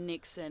 and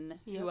Nixon,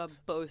 who are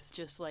both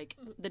just like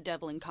the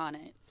devil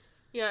incarnate.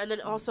 Yeah, and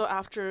then also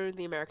after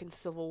the American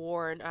Civil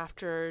War and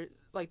after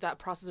like that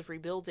process of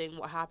rebuilding,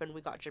 what happened?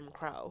 We got Jim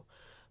Crow.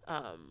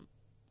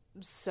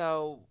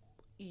 So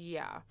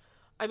yeah,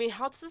 I mean,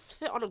 how does this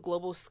fit on a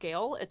global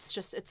scale? It's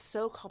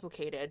so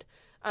complicated.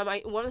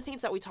 One of the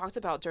things that we talked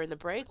about during the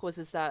break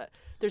is that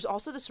there's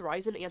also this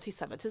rise in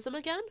anti-Semitism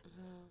again,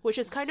 which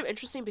is kind of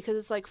interesting because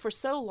it's like for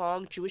so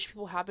long Jewish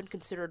people have been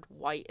considered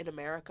white in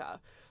America,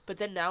 but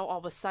then now all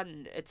of a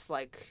sudden it's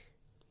like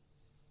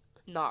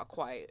not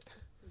quite.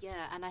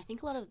 Yeah, and I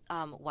think a lot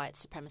of white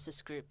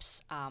supremacist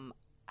groups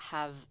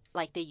have,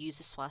 like, they use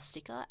the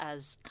swastika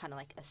as kind of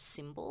like a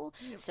symbol.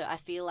 Yep. So I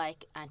feel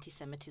like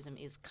anti-Semitism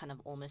is kind of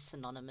almost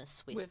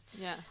synonymous with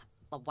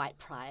white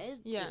pride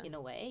in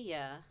a way.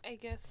 Yeah. I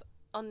guess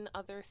on the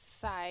other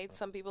side,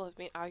 some people have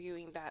been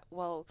arguing that,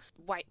 well,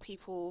 white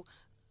people,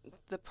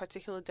 the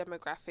particular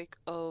demographic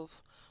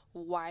of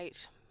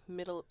white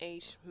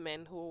middle-aged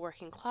men who were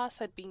working class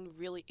had been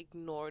really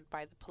ignored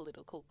by the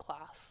political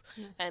class,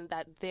 and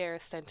that their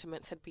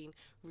sentiments had been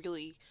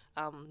really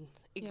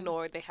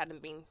ignored.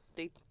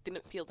 They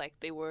didn't feel like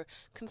they were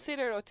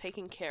considered or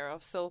taken care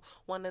of. So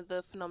one of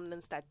the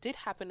phenomena that did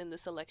happen in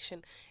this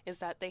election is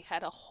that they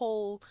had a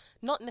whole,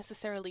 not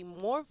necessarily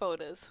more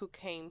voters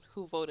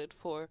who voted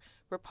for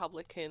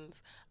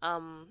Republicans,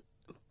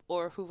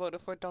 or who voted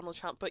for Donald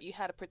Trump, but you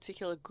had a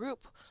particular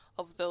group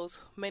of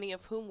those, many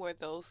of whom were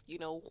those,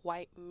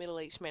 white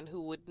middle-aged men who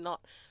would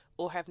not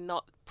or have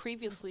not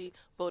previously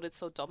voted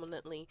so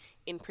dominantly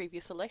in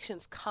previous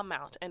elections come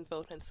out and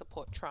vote and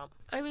support Trump.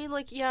 I mean,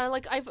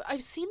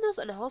 I've seen those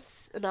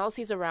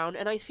analyses around,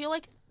 and I feel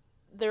like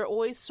they're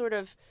always sort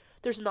of,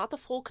 there's not the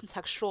full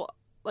contextual,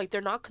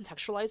 they're not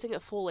contextualizing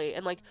it fully,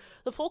 and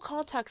the full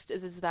context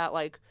is that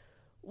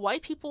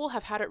white people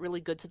have had it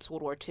really good since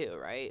World War II,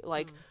 right?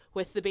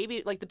 With the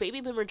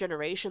baby boomer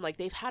generation,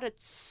 they've had it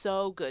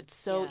so good,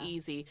 so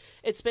easy.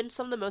 It's been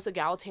some of the most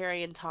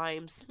egalitarian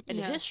times in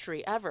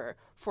history ever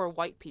for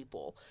white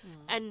people.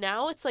 And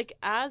now it's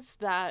as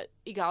that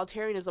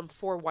egalitarianism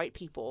for white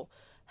people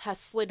has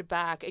slid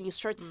back, and you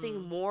start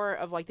seeing more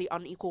of the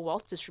unequal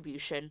wealth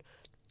distribution,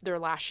 they're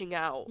lashing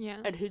out. Yeah.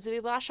 And who do they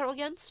lash out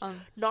against?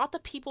 Not the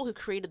people who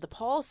created the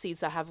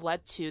policies that have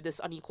led to this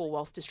unequal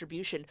wealth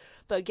distribution,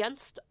 but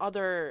against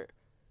other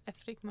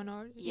ethnic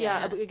minorities.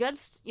 Yeah,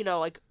 against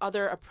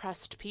other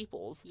oppressed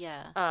peoples.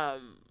 Yeah.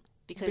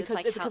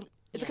 Because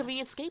it's a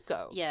convenient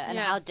scapegoat. Yeah, and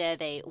how dare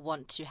they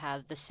want to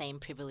have the same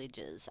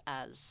privileges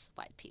as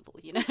white people?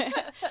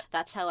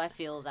 That's how I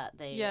feel that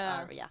they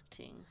are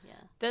reacting. Yeah.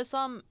 There's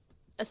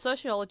a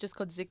sociologist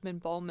called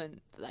Zygmunt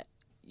Bauman that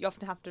you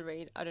often have to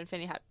read, I don't know if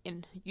any have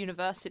in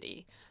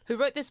university, who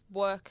wrote this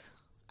work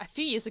a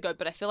few years ago,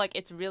 but I feel like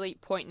it's really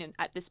poignant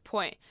at this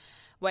point,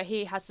 where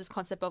he has this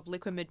concept of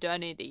liquid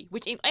modernity,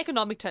 which in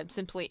economic terms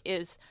simply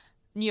is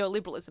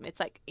neoliberalism. It's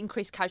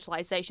increased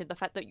casualization, the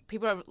fact that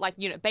people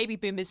are baby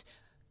boomers,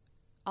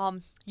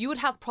 you would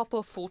have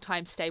proper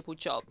full-time stable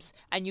jobs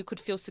and you could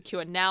feel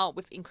secure. Now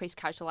with increased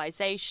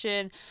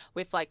casualization,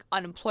 with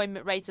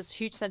unemployment rates, there's a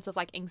huge sense of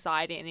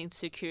anxiety and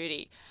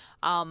insecurity.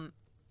 And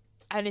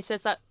it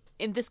says that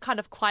in this kind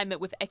of climate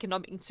with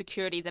economic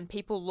insecurity, then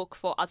people look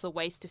for other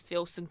ways to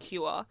feel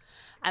secure,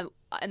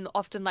 and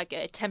often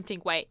a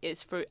tempting way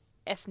is through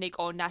ethnic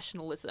or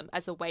nationalism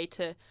as a way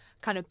to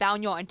kind of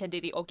bound your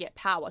identity or get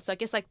power. So I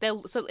guess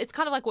so it's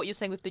kind of what you're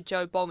saying with the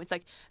Joe Biden.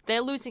 It's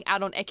they're losing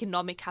out on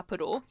economic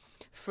capital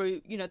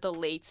through the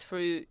elites,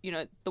 through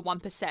the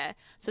 1%.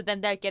 So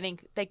then they're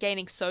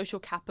gaining social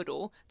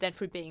capital then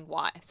through being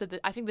white. So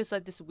I think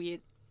there's this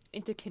weird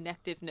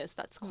interconnectiveness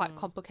that's quite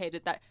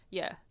complicated.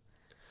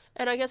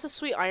 And I guess the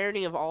sweet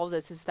irony of all of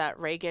this is that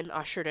Reagan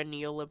ushered in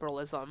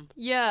neoliberalism.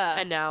 Yeah.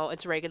 And now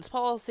it's Reagan's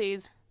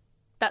policies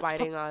that's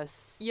biting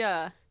us.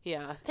 Yeah.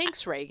 Yeah.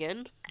 Thanks,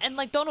 Reagan. And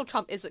Donald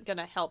Trump isn't going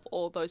to help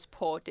all those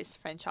poor,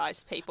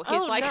 disfranchised people. He's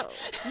no.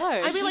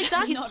 I mean,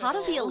 that's he's part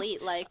of the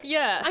elite.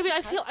 Yeah. I mean,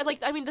 I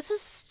feel this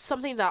is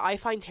something that I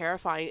find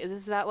terrifying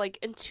is that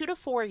in 2 to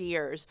 4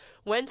 years,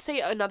 when say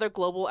another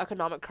global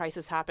economic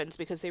crisis happens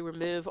because they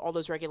remove all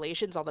those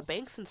regulations on the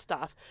banks and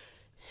stuff,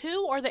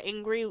 who are the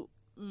angry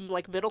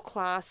middle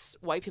class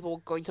white people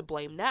going to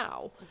blame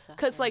now?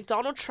 Because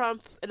Donald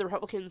Trump and the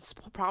Republicans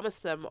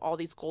promised them all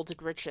these golden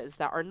riches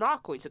that are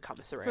not going to come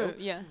through.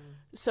 Yeah.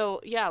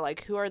 So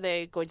who are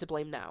they going to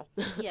blame now?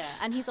 Yeah,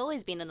 and he's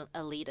always been an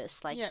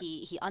elitist.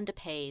 He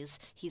underpays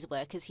his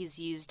workers. He's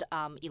used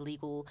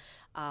illegal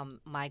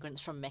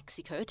migrants from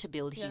Mexico to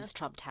build his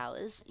Trump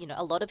Towers.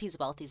 A lot of his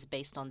wealth is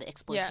based on the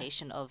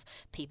exploitation of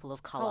people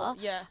of color.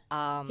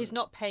 He's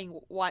not paying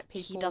white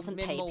people. He doesn't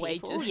pay people.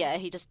 Wages. Yeah,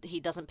 he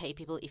doesn't pay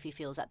people if he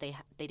feels that they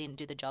didn't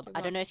do the job.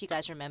 I don't know if you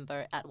guys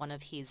remember at one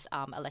of his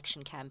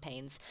election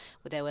campaigns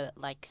where there were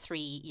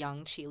 3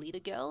 young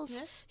cheerleader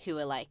girls who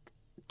were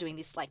doing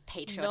this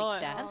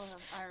patriotic dance.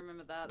 Oh, I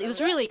remember that. It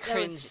was really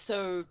cringe. That was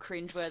so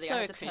cringeworthy.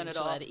 I had to turn it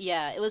off.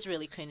 Yeah, it was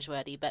really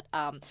cringeworthy. But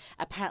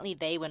apparently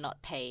they were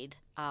not paid.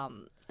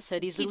 So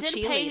these little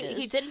cheerleaders.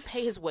 He didn't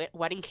pay his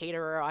wedding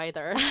caterer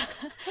either.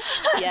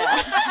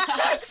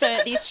 Yeah.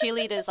 So these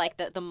cheerleaders,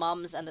 the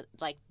mums and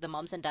the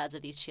mums and dads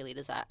of these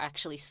cheerleaders are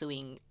actually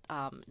suing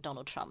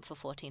Donald Trump for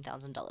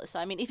 $14,000. So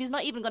I mean, if he's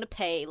not even going to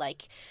pay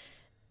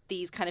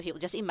these kind of people,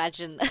 just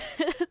imagine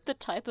the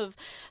type of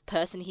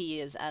person he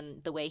is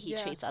and the way he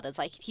treats others.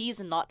 He's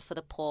not for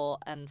the poor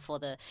and for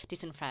the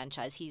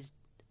disenfranchised. He's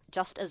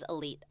just as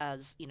elite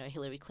as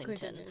Hillary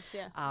Clinton is,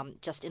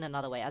 just in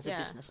another way as a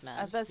businessman.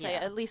 I was about to say,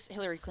 at least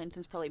Hillary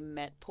Clinton's probably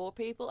met poor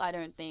people. I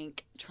don't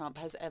think Trump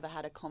has ever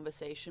had a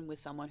conversation with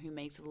someone who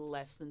makes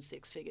less than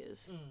 6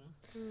 figures.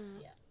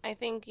 Yeah. I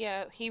think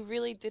he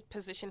really did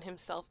position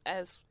himself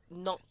as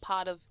not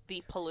part of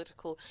the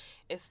political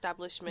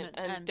establishment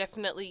and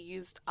definitely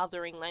used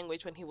othering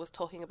language when he was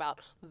talking about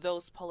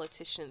those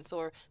politicians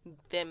or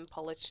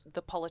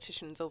the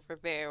politicians over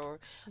there, or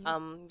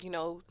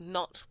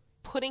not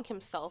putting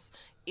himself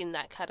in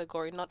that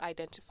category, not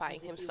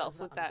identifying himself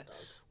with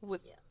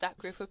that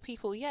group of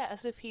people. Yeah,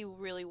 as if he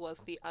really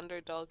was the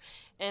underdog.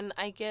 And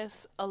I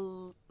guess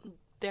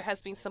there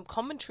has been some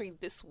commentary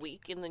this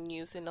week in the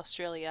news in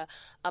Australia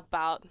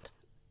about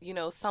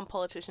some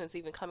politicians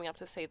even coming up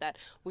to say that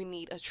we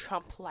need a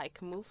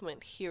Trump-like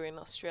movement here in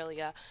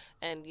Australia,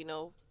 and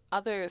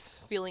others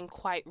feeling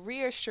quite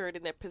reassured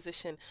in their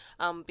position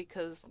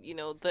because, you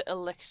know, the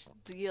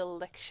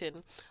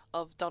election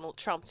of Donald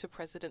Trump to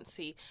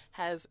presidency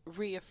has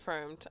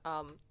reaffirmed,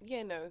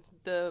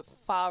 the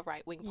far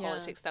right-wing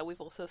politics that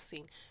we've also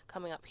seen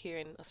coming up here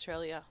in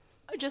Australia.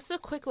 Just a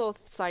quick little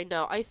side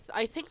note.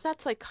 I think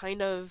that's like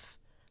kind of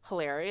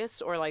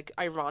hilarious or like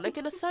ironic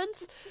in a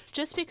sense,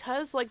 just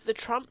because like the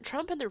Trump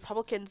and the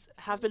Republicans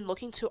have been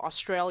looking to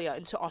Australia,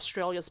 into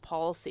Australia's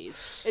policies,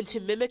 into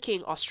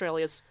mimicking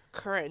Australia's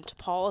current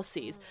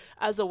policies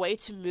as a way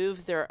to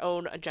move their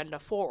own agenda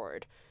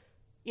forward.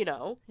 You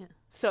know? Yeah.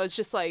 So it's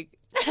just like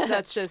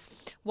that's just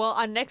well,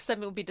 our next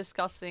segment will be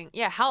discussing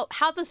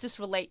how does this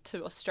relate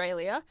to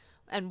Australia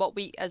and what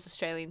we as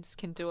Australians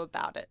can do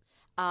about it.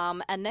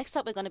 And next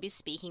up, we're going to be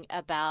speaking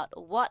about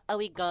what are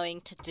we going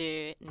to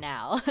do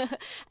now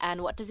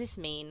and what does this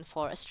mean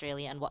for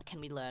Australia and what can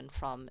we learn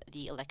from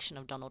the election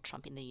of Donald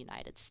Trump in the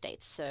United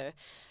States. So,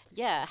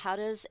 yeah, how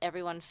does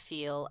everyone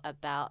feel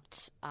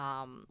about,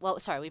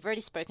 we've already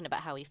spoken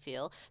about how we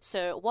feel.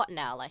 So what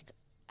now? Like,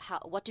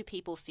 what do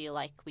people feel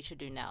like we should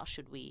do now?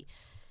 Should we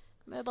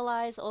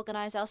mobilize,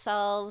 organize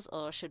ourselves,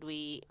 or should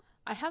we...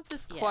 I have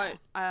this quote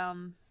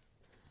from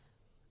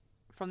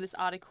this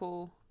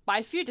article by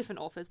a few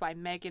different authors, by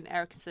Megan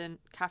Erickson,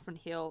 Catherine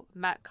Hill,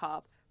 Matt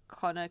Karp,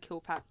 Connor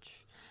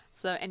Kilpatch.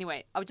 So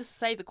anyway, I'll just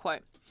say the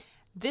quote.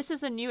 "This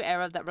is a new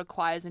era that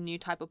requires a new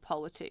type of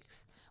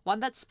politics, one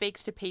that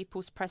speaks to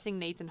people's pressing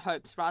needs and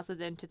hopes rather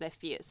than to their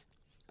fears.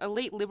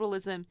 Elite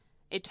liberalism,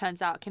 it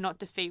turns out, cannot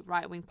defeat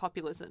right-wing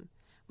populism.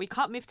 We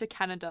can't move to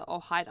Canada or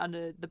hide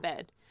under the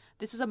bed.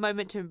 This is a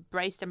moment to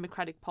embrace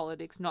democratic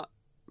politics, not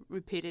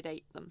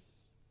repudiate them."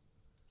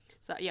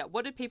 So yeah,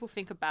 what do people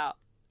think about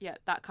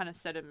that kind of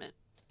sentiment?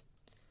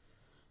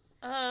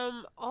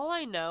 All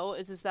I know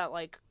is that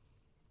like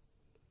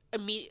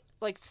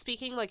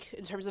speaking like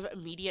in terms of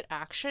immediate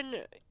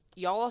action,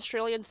 y'all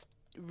Australians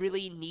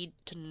really need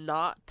to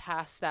not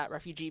pass that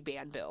refugee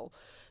ban bill,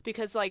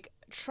 because like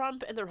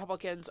Trump and the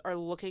Republicans are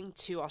looking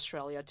to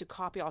Australia to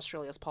copy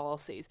Australia's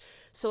policies.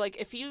 So like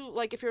if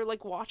you're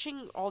like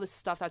watching all this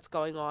stuff that's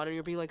going on and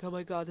you're being like, oh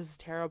my god, this is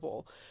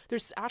terrible,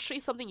 there's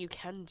actually something you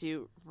can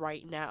do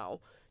right now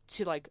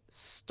to like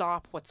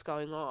stop what's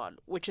going on,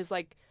 which is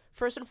like,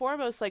 first and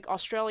foremost, like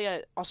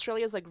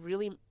Australia's like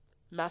really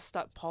messed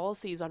up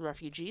policies on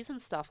refugees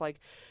and stuff. Like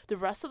the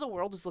rest of the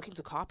world is looking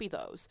to copy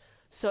those.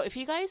 So if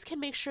you guys can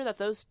make sure that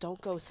those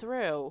don't go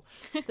through,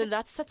 then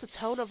that sets a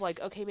tone of like,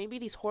 okay, maybe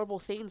these horrible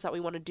things that we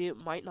want to do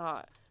might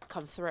not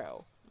come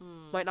through,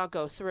 might not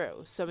go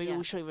through. So maybe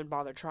we shouldn't even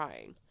bother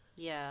trying.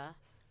 Yeah.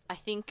 I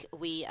think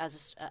we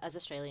as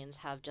Australians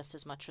have just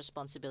as much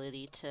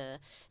responsibility to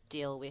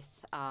deal with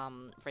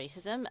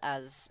racism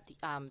as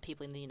the,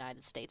 people in the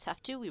United States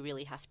have to. We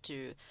really have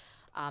to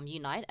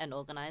unite and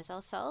organize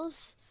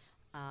ourselves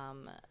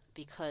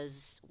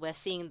because we're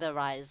seeing the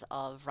rise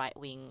of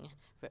right-wing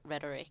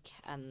rhetoric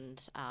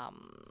and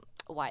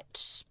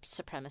white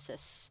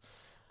supremacists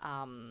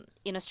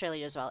in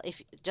Australia as well.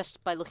 If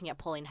just by looking at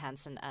Pauline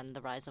Hanson and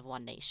the rise of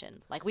One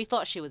Nation, like we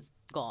thought she was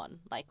gone,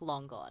 like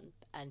long gone,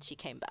 and she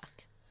came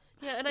back.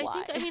 Yeah, and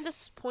I mean,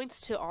 this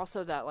points to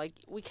also that, like,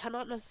 we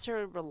cannot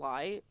necessarily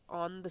rely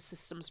on the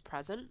systems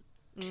present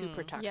to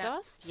protect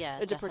us. Yeah,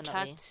 and to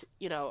protect,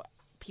 you know,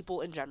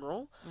 people in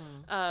general.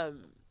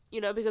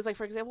 You know, because, like,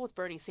 for example, with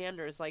Bernie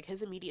Sanders, like,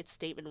 his immediate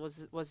statement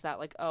was that,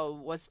 like,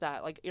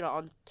 you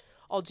know,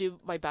 I'll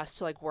do my best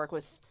to, like, work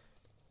with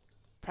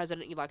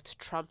President-elect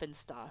Trump and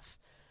stuff.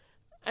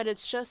 And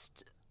it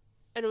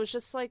was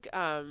just, like,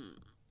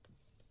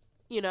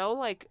 you know,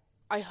 like,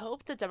 I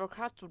hope the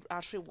Democrats would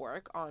actually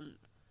work on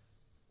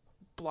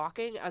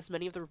blocking as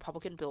many of the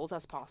Republican bills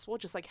as possible,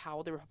 just like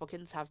how the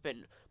Republicans have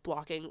been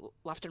blocking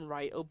left and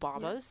right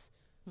Obama's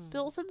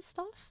bills and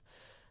stuff.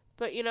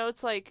 But, you know,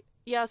 it's like,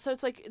 yeah, so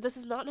it's like, this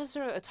is not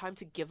necessarily a time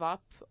to give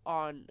up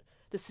on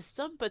the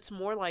system, but it's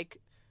more like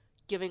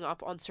giving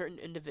up on certain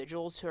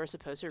individuals who are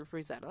supposed to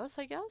represent us,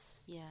 I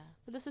guess. Yeah.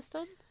 In the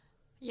system.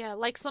 Yeah,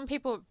 like some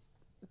people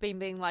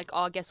being like,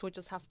 oh, I guess we'll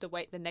just have to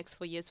wait the next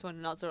 4 years for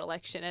another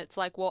election. It's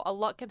like, well, a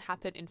lot can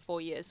happen in 4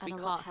 years. And a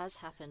lot has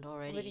happened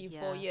already. In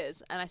 4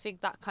 years. And I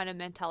think that kind of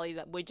mentality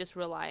that we're just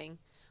relying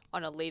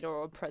on a leader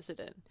or a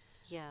president.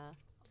 Yeah.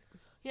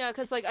 Yeah,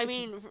 because, like, I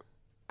mean,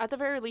 at the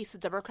very least, the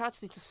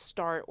Democrats need to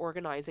start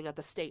organizing at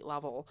the state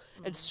level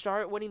and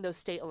start winning those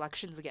state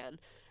elections again.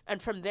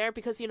 And from there,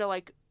 because, you know,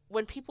 like,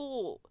 when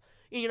people...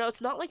 You know,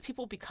 it's not like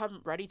people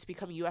become ready to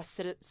become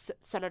U.S.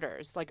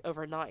 senators, like,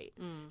 overnight.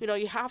 You know,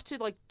 you have to,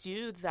 like,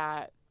 do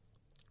that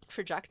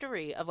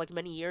trajectory of, like,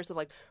 many years of,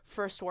 like,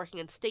 first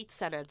working in state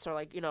senates or,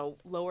 like, you know,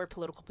 lower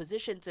political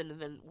positions and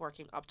then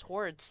working up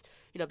towards,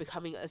 you know,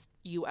 becoming a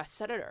U.S.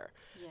 senator.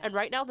 Yeah. And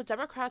right now, the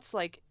Democrats,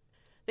 like,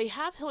 they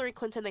have Hillary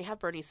Clinton, they have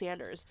Bernie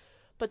Sanders.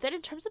 But then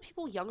in terms of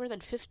people younger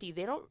than 50,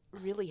 they don't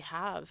really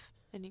have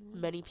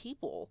many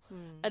people.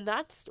 And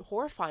that's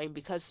horrifying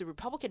because the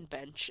Republican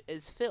bench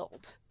is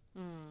filled.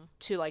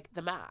 To like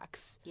the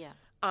max. Yeah.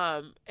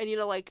 And you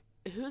know, like,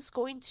 who's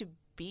going to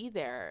be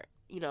there,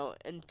 you know,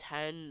 in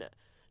 10,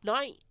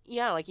 not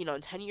like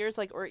in 10 years,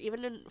 like, or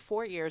even in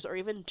 4 years, or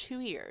even 2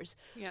 years,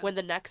 when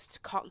the next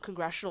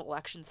congressional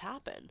elections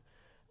happen.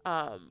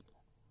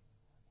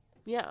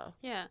 Yeah,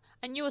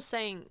 and you were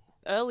saying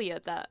earlier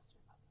that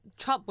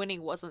Trump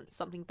winning wasn't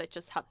something that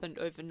just happened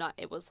overnight.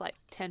 It was like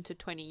 10 to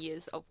 20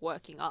 years of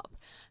working up.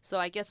 So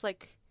I guess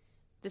like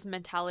this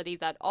mentality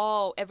that,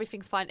 oh,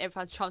 everything's fine,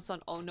 everyone's Trump's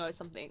on, oh no,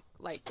 something,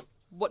 like,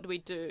 what do we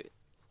do?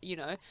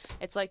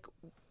 It's like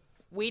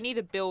we need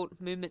to build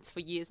movements for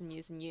years and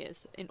years and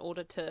years in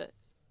order to,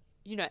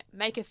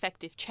 make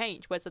effective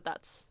change, whether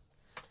that's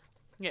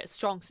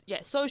strong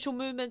social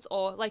movements,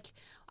 or like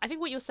I think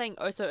what you're saying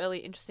also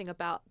earlier interesting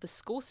about the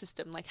school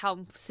system, like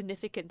how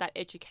significant that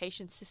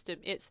education system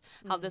is,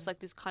 how there's like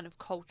this kind of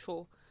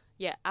cultural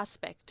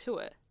aspect to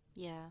it.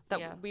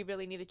 That we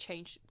really need to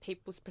change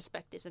people's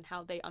perspectives and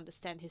how they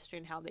understand history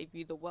and how they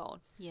view the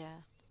world.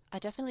 I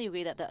definitely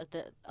agree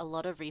that a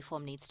lot of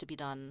reform needs to be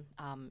done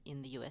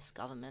in the US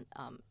government.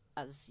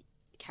 As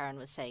Karen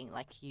was saying,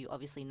 like, you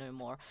obviously know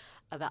more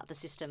about the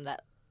system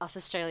that us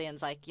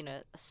Australians, like,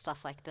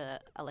 stuff like the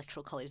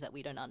electoral college that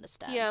we don't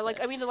understand. Yeah, so. Like,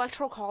 I mean, the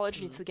electoral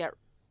college needs to get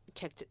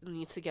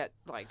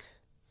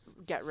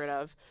get rid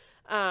of.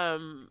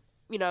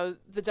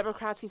 The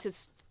Democrats need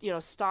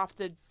to, stop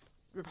the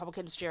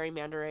Republicans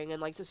gerrymandering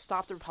and, like, to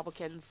stop the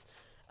Republicans,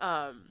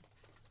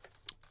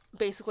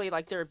 basically,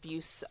 like, their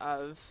abuse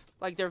of,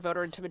 like, their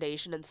voter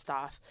intimidation and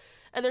stuff.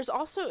 And there's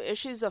also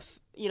issues of,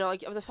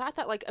 of the fact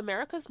that, like,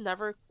 America's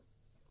never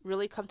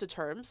really come to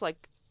terms,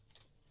 like,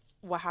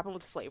 what happened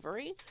with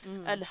slavery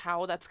and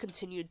how that's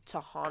continued to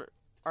haunt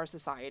our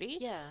society.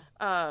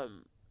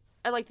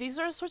 And, like, these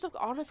are sorts of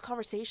honest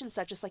conversations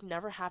that just, like,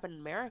 never happen in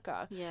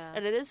America.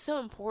 And it is so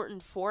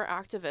important for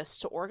activists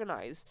to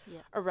organize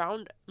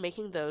around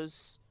making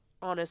those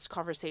honest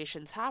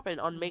conversations happen,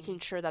 on making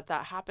sure that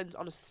happens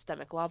on a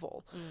systemic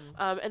level.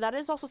 And that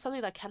is also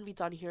something that can be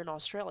done here in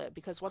Australia,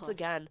 because once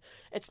again,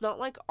 it's not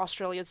like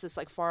Australia's this,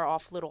 like, far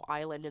off little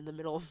island in the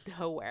middle of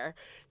nowhere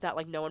that,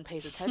 like, no one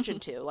pays attention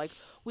to. Like,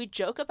 we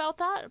joke about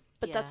that,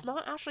 but that's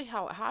not actually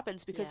how it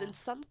happens, because in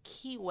some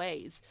key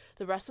ways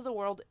the rest of the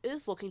world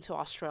is looking to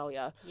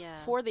Australia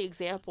for the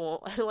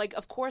example. And, like,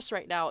 of course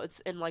right now it's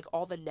in, like,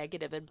 all the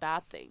negative and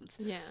bad things,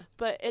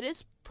 but it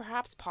is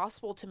perhaps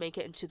possible to make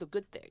it into the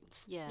good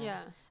things.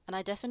 And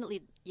I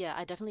definitely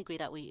agree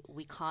that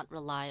we can't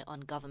rely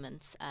on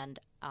governments and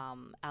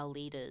our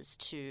leaders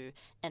to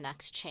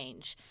enact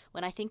change.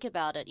 When I think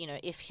about it,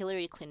 if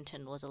Hillary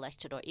Clinton was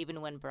elected, or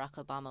even when Barack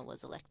Obama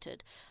was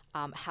elected,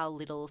 how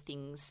little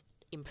things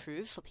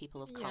improve for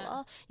people of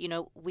color.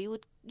 We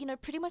would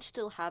pretty much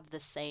still have the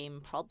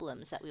same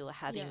problems that we were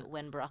having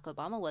when Barack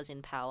Obama was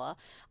in power.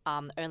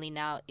 Only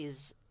now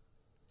is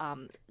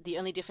the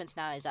only difference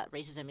now is that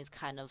racism is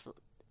kind of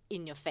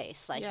in your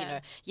face, like,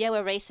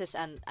 we're racist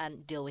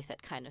and deal with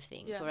it kind of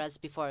thing. Whereas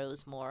before it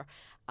was more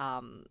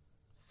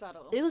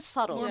subtle. It was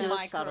subtle. It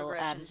was subtle,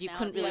 and you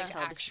couldn't really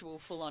tell. Actual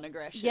full-on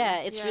aggression. Yeah,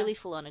 it's really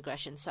full-on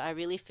aggression. So I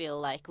really feel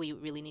like we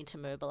really need to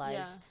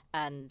mobilize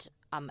and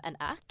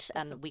act,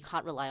 and we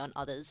can't rely on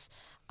others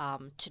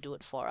to do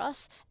it for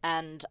us.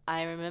 And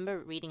I remember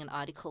reading an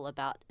article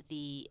about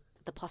the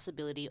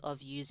possibility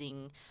of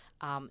using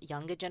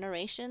younger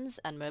generations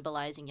and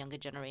mobilizing younger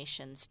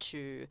generations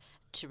to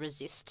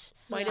resist.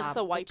 Minus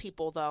the white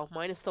people, though.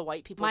 Minus the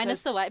white people.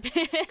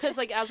 Because,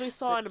 like, as we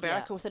saw in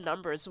America with the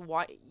numbers,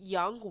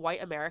 young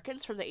white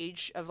Americans from the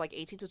age of, like,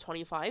 18 to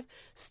 25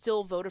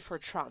 still voted for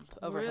Trump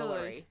over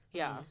Hillary.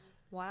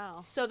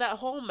 Wow. So that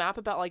whole map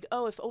about, like,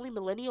 oh, if only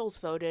millennials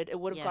voted, it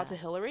would have got to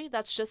Hillary,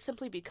 that's just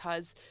simply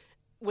because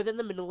within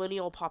the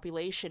millennial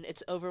population,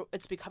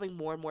 it's becoming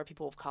more and more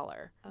people of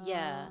color.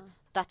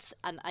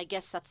 And I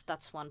guess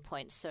that's one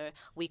point. So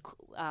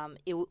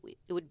it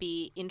would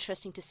be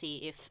interesting to see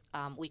if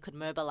we could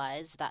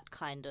mobilize that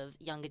kind of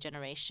younger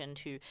generation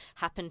who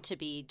happen to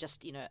be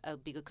just a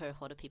bigger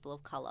cohort of people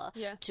of color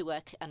to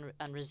work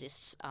and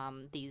resist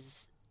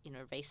these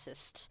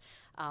racist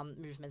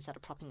movements that are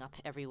propping up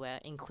everywhere,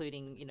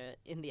 including,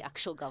 in the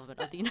actual government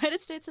of the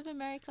United States of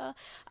America.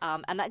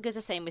 And that goes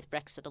the same with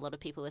Brexit. A lot of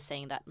people are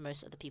saying that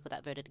most of the people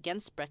that voted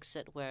against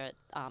Brexit were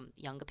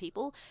younger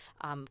people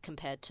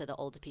compared to the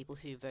older people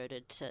who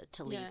voted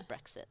to leave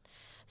Brexit.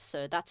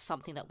 So that's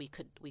something that we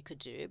could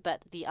do.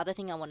 But the other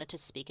thing I wanted to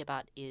speak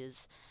about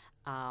is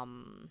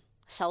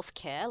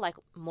self-care, like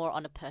more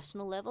on a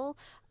personal level.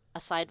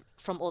 Aside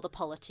from all the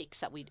politics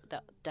that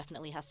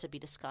definitely has to be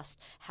discussed,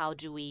 how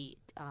do we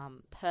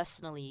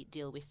personally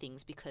deal with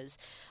things? Because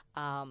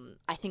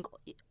I think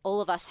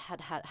all of us have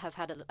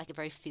had a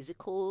very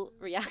physical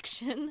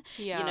reaction.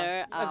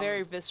 A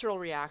very visceral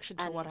reaction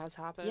to what has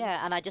happened.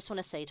 And I just want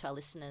to say to our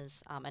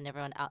listeners and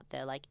everyone out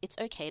there, like, it's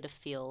okay to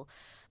feel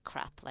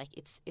crap. Like,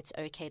 it's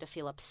okay to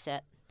feel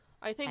upset.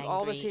 I think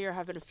all of us here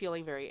have been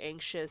feeling very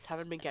anxious,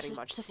 haven't been getting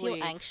much sleep. To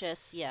feel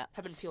anxious,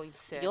 have been feeling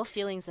sick. Your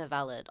feelings are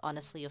valid.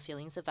 Honestly, your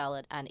feelings are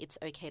valid, and it's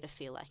okay to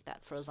feel like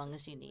that for as long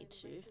as you need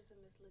to.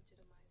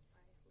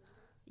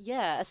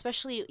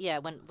 Especially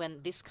when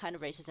this kind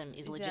of racism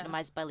is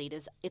legitimized by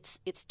leaders,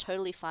 it's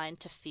totally fine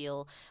to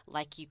feel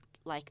like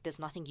like there's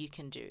nothing you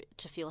can do,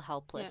 to feel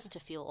helpless, to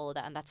feel all of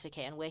that, and that's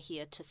okay. And we're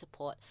here to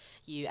support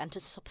you and to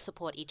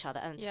support each other.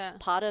 And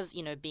part of,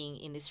 you know, being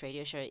in this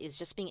radio show is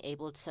just being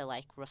able to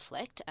like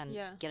reflect and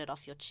get it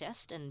off your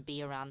chest and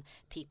be around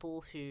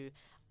people who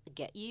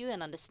get you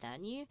and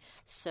understand you.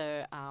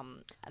 So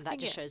and that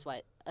just shows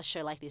why a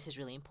show like this is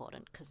really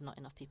important, because not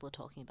enough people are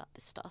talking about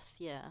this stuff.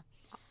 Yeah,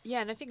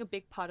 and I think a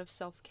big part of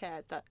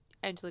self-care that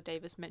Angela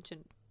Davis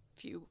mentioned a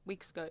few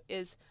weeks ago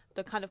is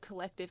the kind of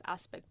collective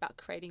aspect about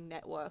creating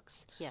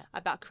networks,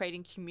 about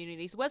creating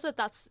communities, whether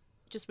that's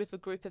just with a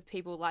group of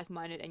people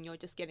like-minded and you're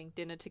just getting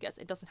dinner together.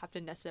 It doesn't have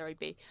to necessarily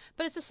be,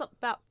 but it's just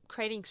about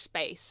creating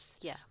space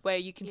where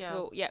you can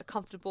feel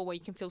comfortable, where you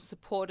can feel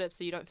supportive,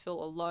 so you don't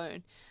feel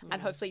alone,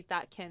 and hopefully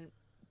that can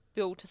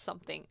build to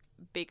something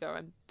bigger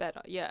and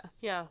better.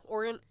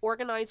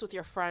 Organize with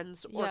your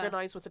friends,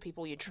 organize with the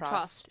people you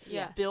trust.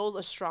 Build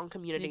a strong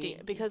community,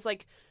 because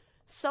like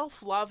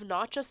self-love,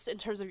 not just in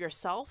terms of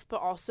yourself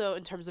but also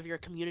in terms of your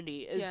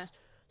community, is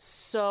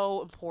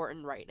so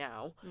important right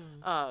now.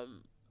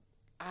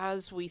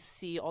 As we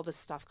see all this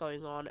stuff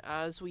going on,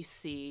 as we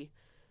see,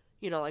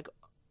 you know, like,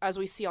 as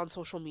we see on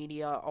social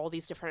media, all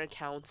these different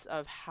accounts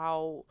of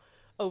how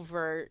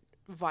overt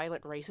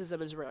violent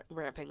racism is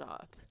ramping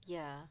up.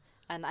 Yeah.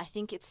 And I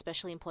think it's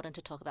especially important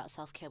to talk about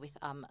self-care with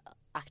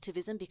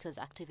activism, because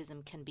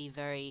activism can be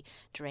very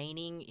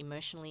draining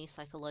emotionally,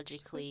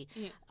 psychologically,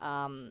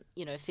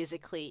 you know,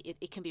 physically.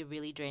 It can be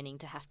really draining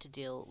to have to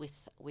deal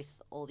with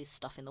all this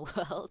stuff in the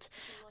world.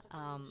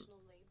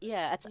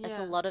 It's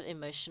a lot of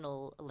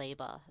emotional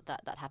labor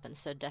that happens.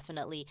 So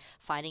definitely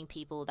finding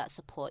people that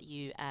support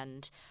you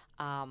and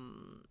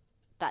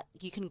that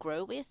you can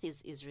grow with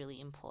is really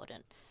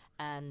important.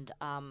 And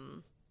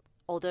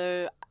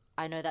although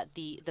I know that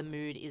the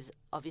mood is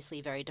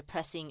obviously very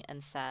depressing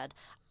and sad,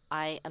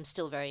 I am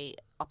still very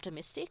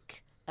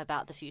optimistic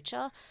about the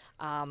future,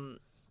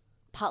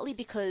 partly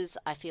because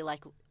I feel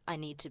like I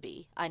need to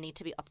be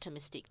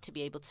optimistic to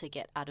be able to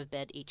get out of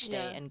bed each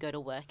day and go to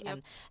work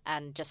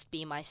and just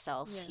be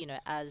myself, you know,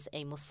 as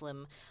a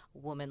Muslim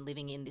woman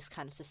living in this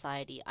kind of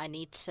society. I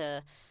need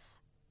to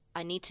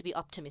be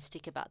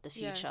optimistic about the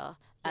future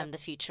and the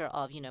future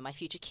of, you know, my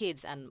future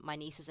kids and my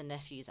nieces and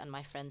nephews and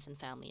my friends and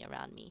family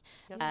around me.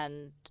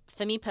 And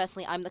for me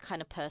personally, I'm the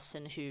kind of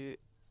person who,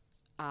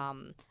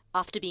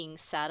 after being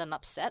sad and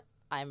upset,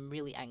 I'm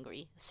really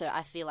angry. So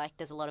I feel like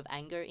there's a lot of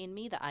anger in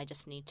me that I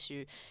just need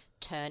to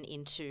turn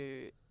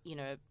into, you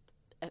know,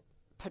 a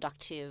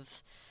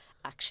productive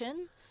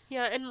action.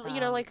 Yeah, and you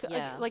know, like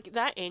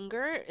that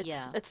anger,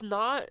 it's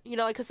not, you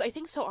know, like, because I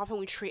think so often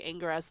we treat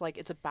anger as like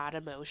it's a bad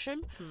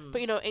emotion,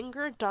 but you know,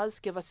 anger does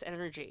give us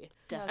energy.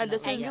 Definitely. And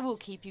this anger will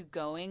keep you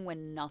going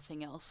when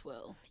nothing else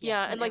will.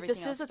 And like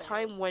this is a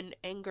time when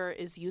anger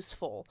is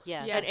useful.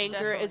 Yeah, and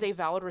anger is a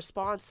valid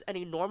response and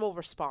a normal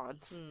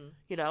response.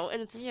 You know,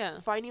 and it's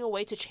finding a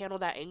way to channel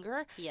that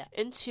anger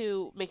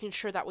into making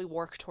sure that we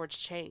work towards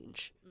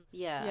change.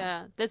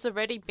 There's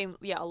already been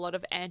a lot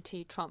of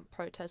anti-Trump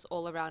protests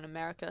all around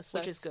America, so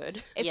which is good.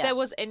 If there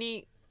was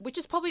any, which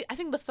is probably, I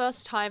think, the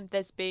first time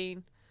there's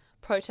been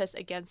protests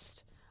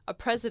against a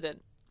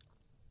president.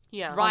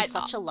 Yeah, right on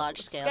such a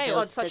large scale.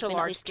 There's been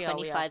at least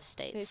 25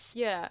 states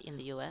in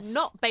the US.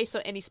 Not based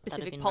on any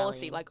specific policy,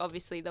 rallying. Like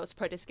obviously there was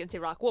protests against the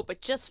Iraq War,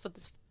 but just for the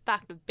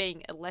fact of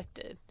being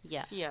elected.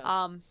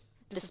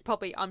 This is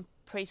probably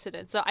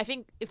unprecedented. So I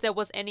think if there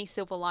was any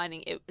silver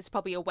lining, it's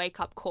probably a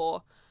wake-up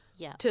call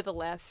to the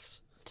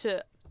left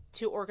to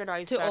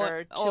organize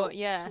better,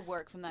 to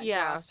work from that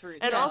grassroots,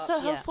 and also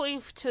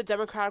hopefully to the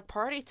Democratic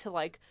Party to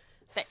like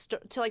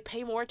to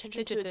pay more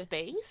attention to its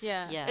base,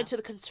 and to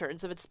the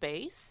concerns of its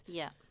base,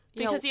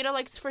 because you know,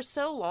 like for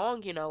so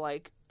long, you know,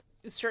 like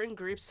certain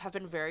groups have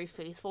been very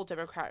faithful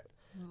Democrat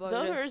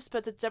voters,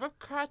 but the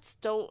Democrats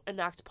don't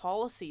enact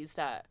policies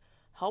that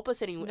help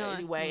us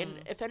anyway,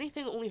 and if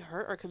anything, only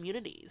hurt our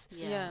communities.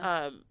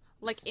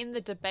 Like in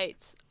the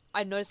debates,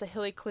 I noticed that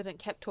Hillary Clinton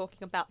kept talking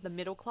about the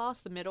middle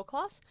class,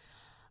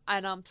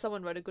 and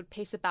someone wrote a good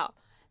piece about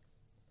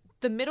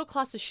the middle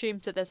class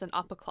assumes that there's an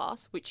upper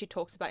class, which she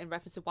talks about in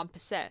reference to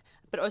 1%,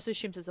 but also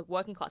assumes there's a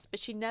working class. But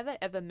she never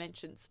ever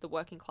mentions the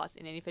working class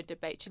in any of her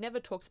debates. She never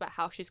talks about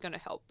how she's going to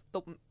help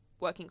the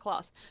working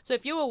class. So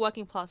if you're a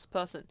working class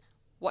person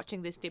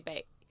watching this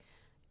debate,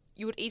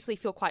 you would easily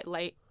feel quite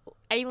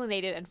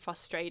alienated and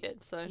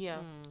frustrated. So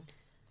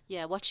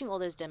yeah, watching all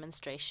those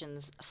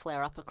demonstrations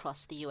flare up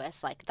across the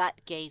US, like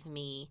that gave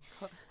me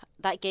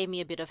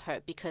a bit of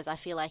hope, because I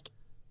feel like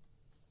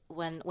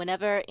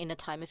whenever in a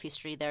time of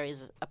history there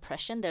is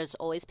oppression, there's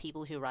always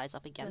people who rise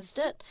up against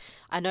it.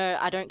 I know,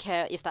 I don't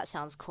care if that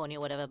sounds corny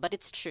or whatever, but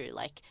it's true.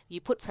 Like, you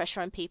put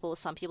pressure on people,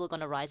 some people are going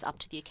to rise up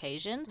to the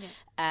occasion,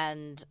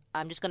 and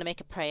I'm just going to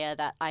make a prayer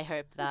that I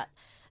hope that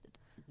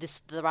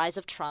the rise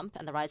of Trump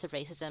and the rise of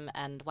racism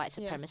and white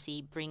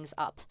supremacy brings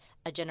up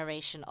a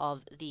generation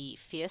of the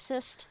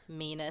fiercest,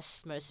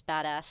 meanest, most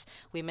badass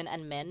women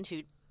and men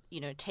who, you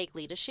know, take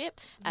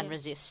leadership and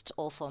resist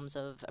all forms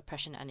of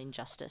oppression and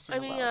injustice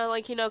in the world.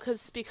 Like, you know,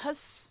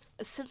 because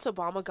since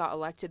Obama got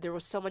elected, there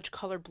was so much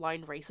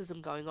colorblind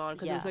racism going on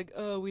because it was like,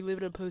 oh, we live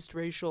in a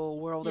post-racial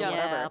world or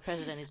whatever. Our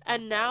president is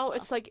and now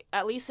it's like,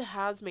 at least it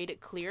has made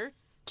it clear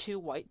to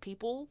white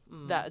people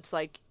that it's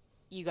like,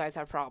 you guys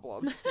have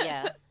problems.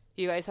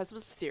 You guys have some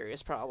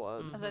serious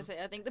problems. As I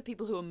say, I think the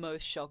people who were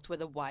most shocked were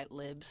the white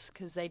libs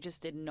because they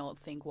just did not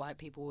think white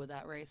people were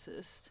that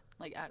racist,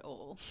 like at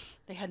all.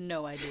 They had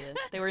no idea.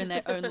 They were in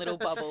their own little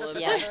bubble of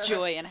like,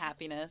 joy and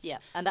happiness. Yeah,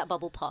 and that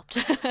bubble popped.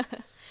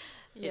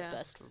 It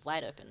burst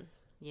wide open.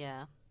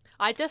 Yeah.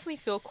 I definitely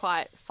feel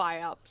quite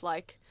fired up.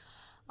 Like,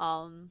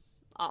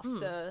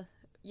 after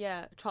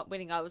Trump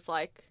winning, I was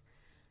like,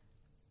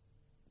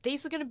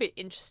 these are going to be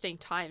interesting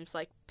times.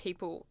 Like,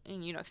 people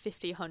in,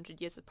 50, 100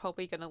 years are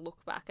probably going to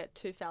look back at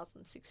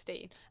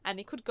 2016. And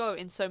it could go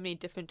in so many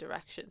different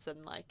directions.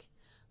 And, like,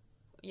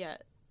 I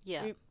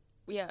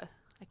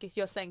guess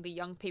you're saying the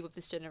young people of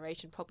this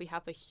generation probably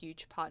have a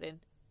huge part in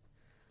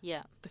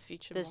the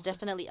future. There's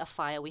definitely a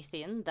fire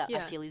within that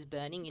I feel is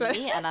burning in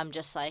me. And I'm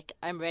just like,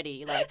 I'm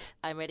ready. Like,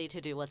 I'm ready to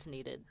do what's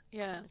needed.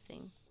 Yeah. Kind of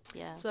thing.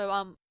 Yeah.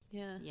 So,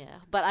 Yeah,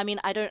 but I mean,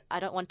 I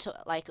don't want to,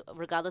 like,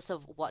 regardless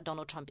of what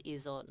Donald Trump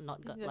is or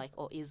not,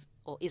 or is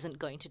or isn't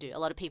going to do. A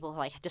lot of people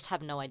like just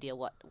have no idea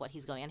what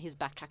he's going, and he's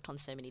backtracked on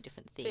so many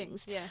different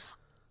things. Yeah.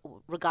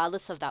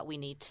 Regardless of that, we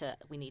need to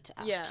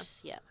act.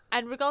 Yeah.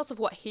 And regardless of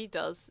what he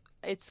does,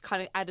 it's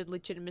kind of added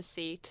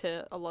legitimacy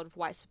to a lot of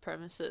white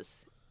supremacists.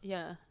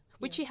 Yeah.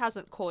 Which he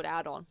hasn't called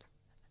out on.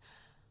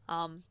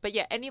 But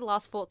yeah, any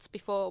last thoughts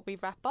before we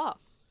wrap up?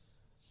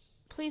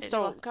 Please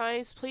don't,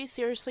 guys. Please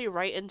seriously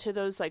write into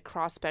those like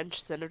crossbench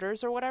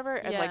senators or whatever,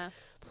 and like,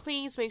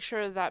 please make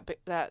sure that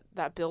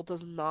that bill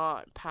does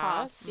not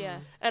pass. Yeah,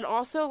 and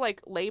also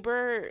like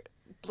labor's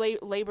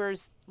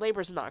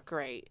not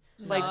great.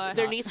 Like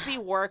there needs to be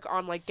work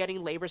on like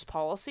getting labor's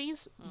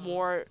policies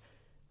more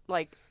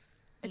like.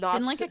 It's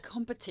been like a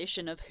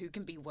competition of who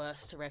can be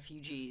worse to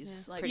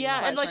refugees.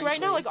 And like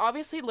right now, like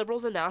obviously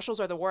liberals and nationals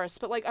are the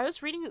worst. But like I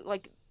was reading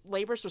like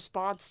Labor's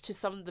response to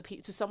some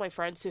of my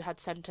friends who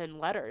had sent in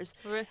letters,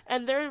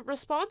 and their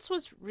response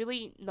was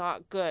really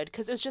not good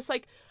because it was just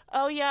like,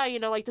 oh yeah,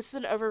 like this is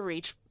an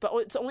overreach, but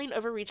it's only an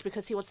overreach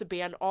because he wants to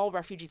ban all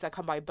refugees that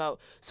come by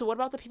boat. So what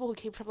about the people who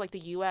came from like the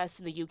U.S.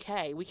 and the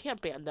UK? We can't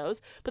ban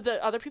those. But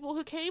the other people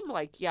who came,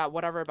 like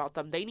whatever about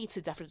them, they need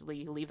to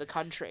definitely leave the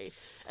country.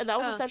 And that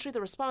was essentially the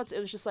response. It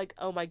was just like,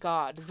 oh my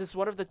God, this is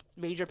one of the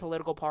major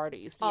political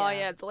parties. Oh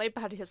yeah, the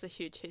Labour Party has a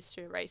huge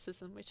history of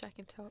racism, which I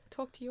can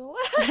talk to you all.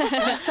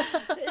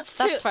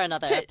 That's for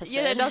another episode.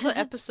 Yeah, another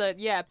episode.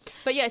 Yeah,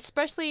 but yeah,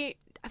 especially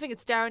I think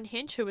it's Darren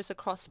Hinch who is a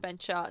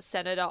crossbencher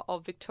senator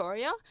of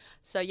Victoria.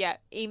 So yeah,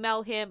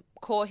 email him,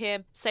 call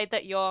him, say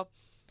that you're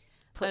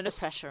put the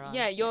pressure on.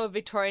 Yeah, you're a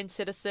Victorian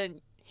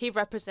citizen. He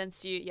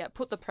represents you. Yeah,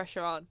 put the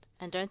pressure on.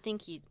 And don't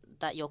think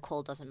that your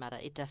call doesn't matter.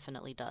 It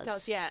definitely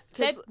does.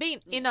 They've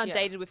been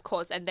inundated with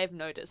calls and they've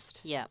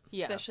noticed. Yeah.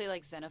 Especially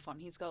like Xenophon.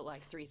 He's got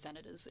like 3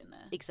 senators in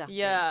there. Exactly.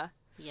 Yeah.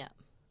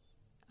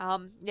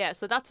 Yeah.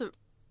 So that's a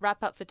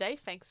wrap up for Dave.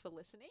 Thanks for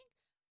listening.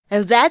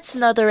 And that's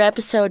another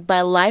episode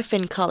by Life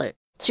in Color.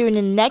 Tune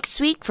in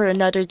next week for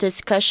another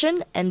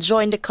discussion and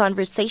join the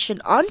conversation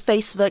on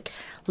Facebook,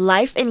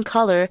 Life in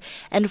Color,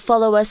 and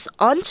follow us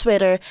on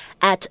Twitter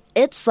at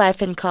It's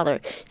Life in Color.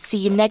 See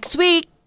you next week.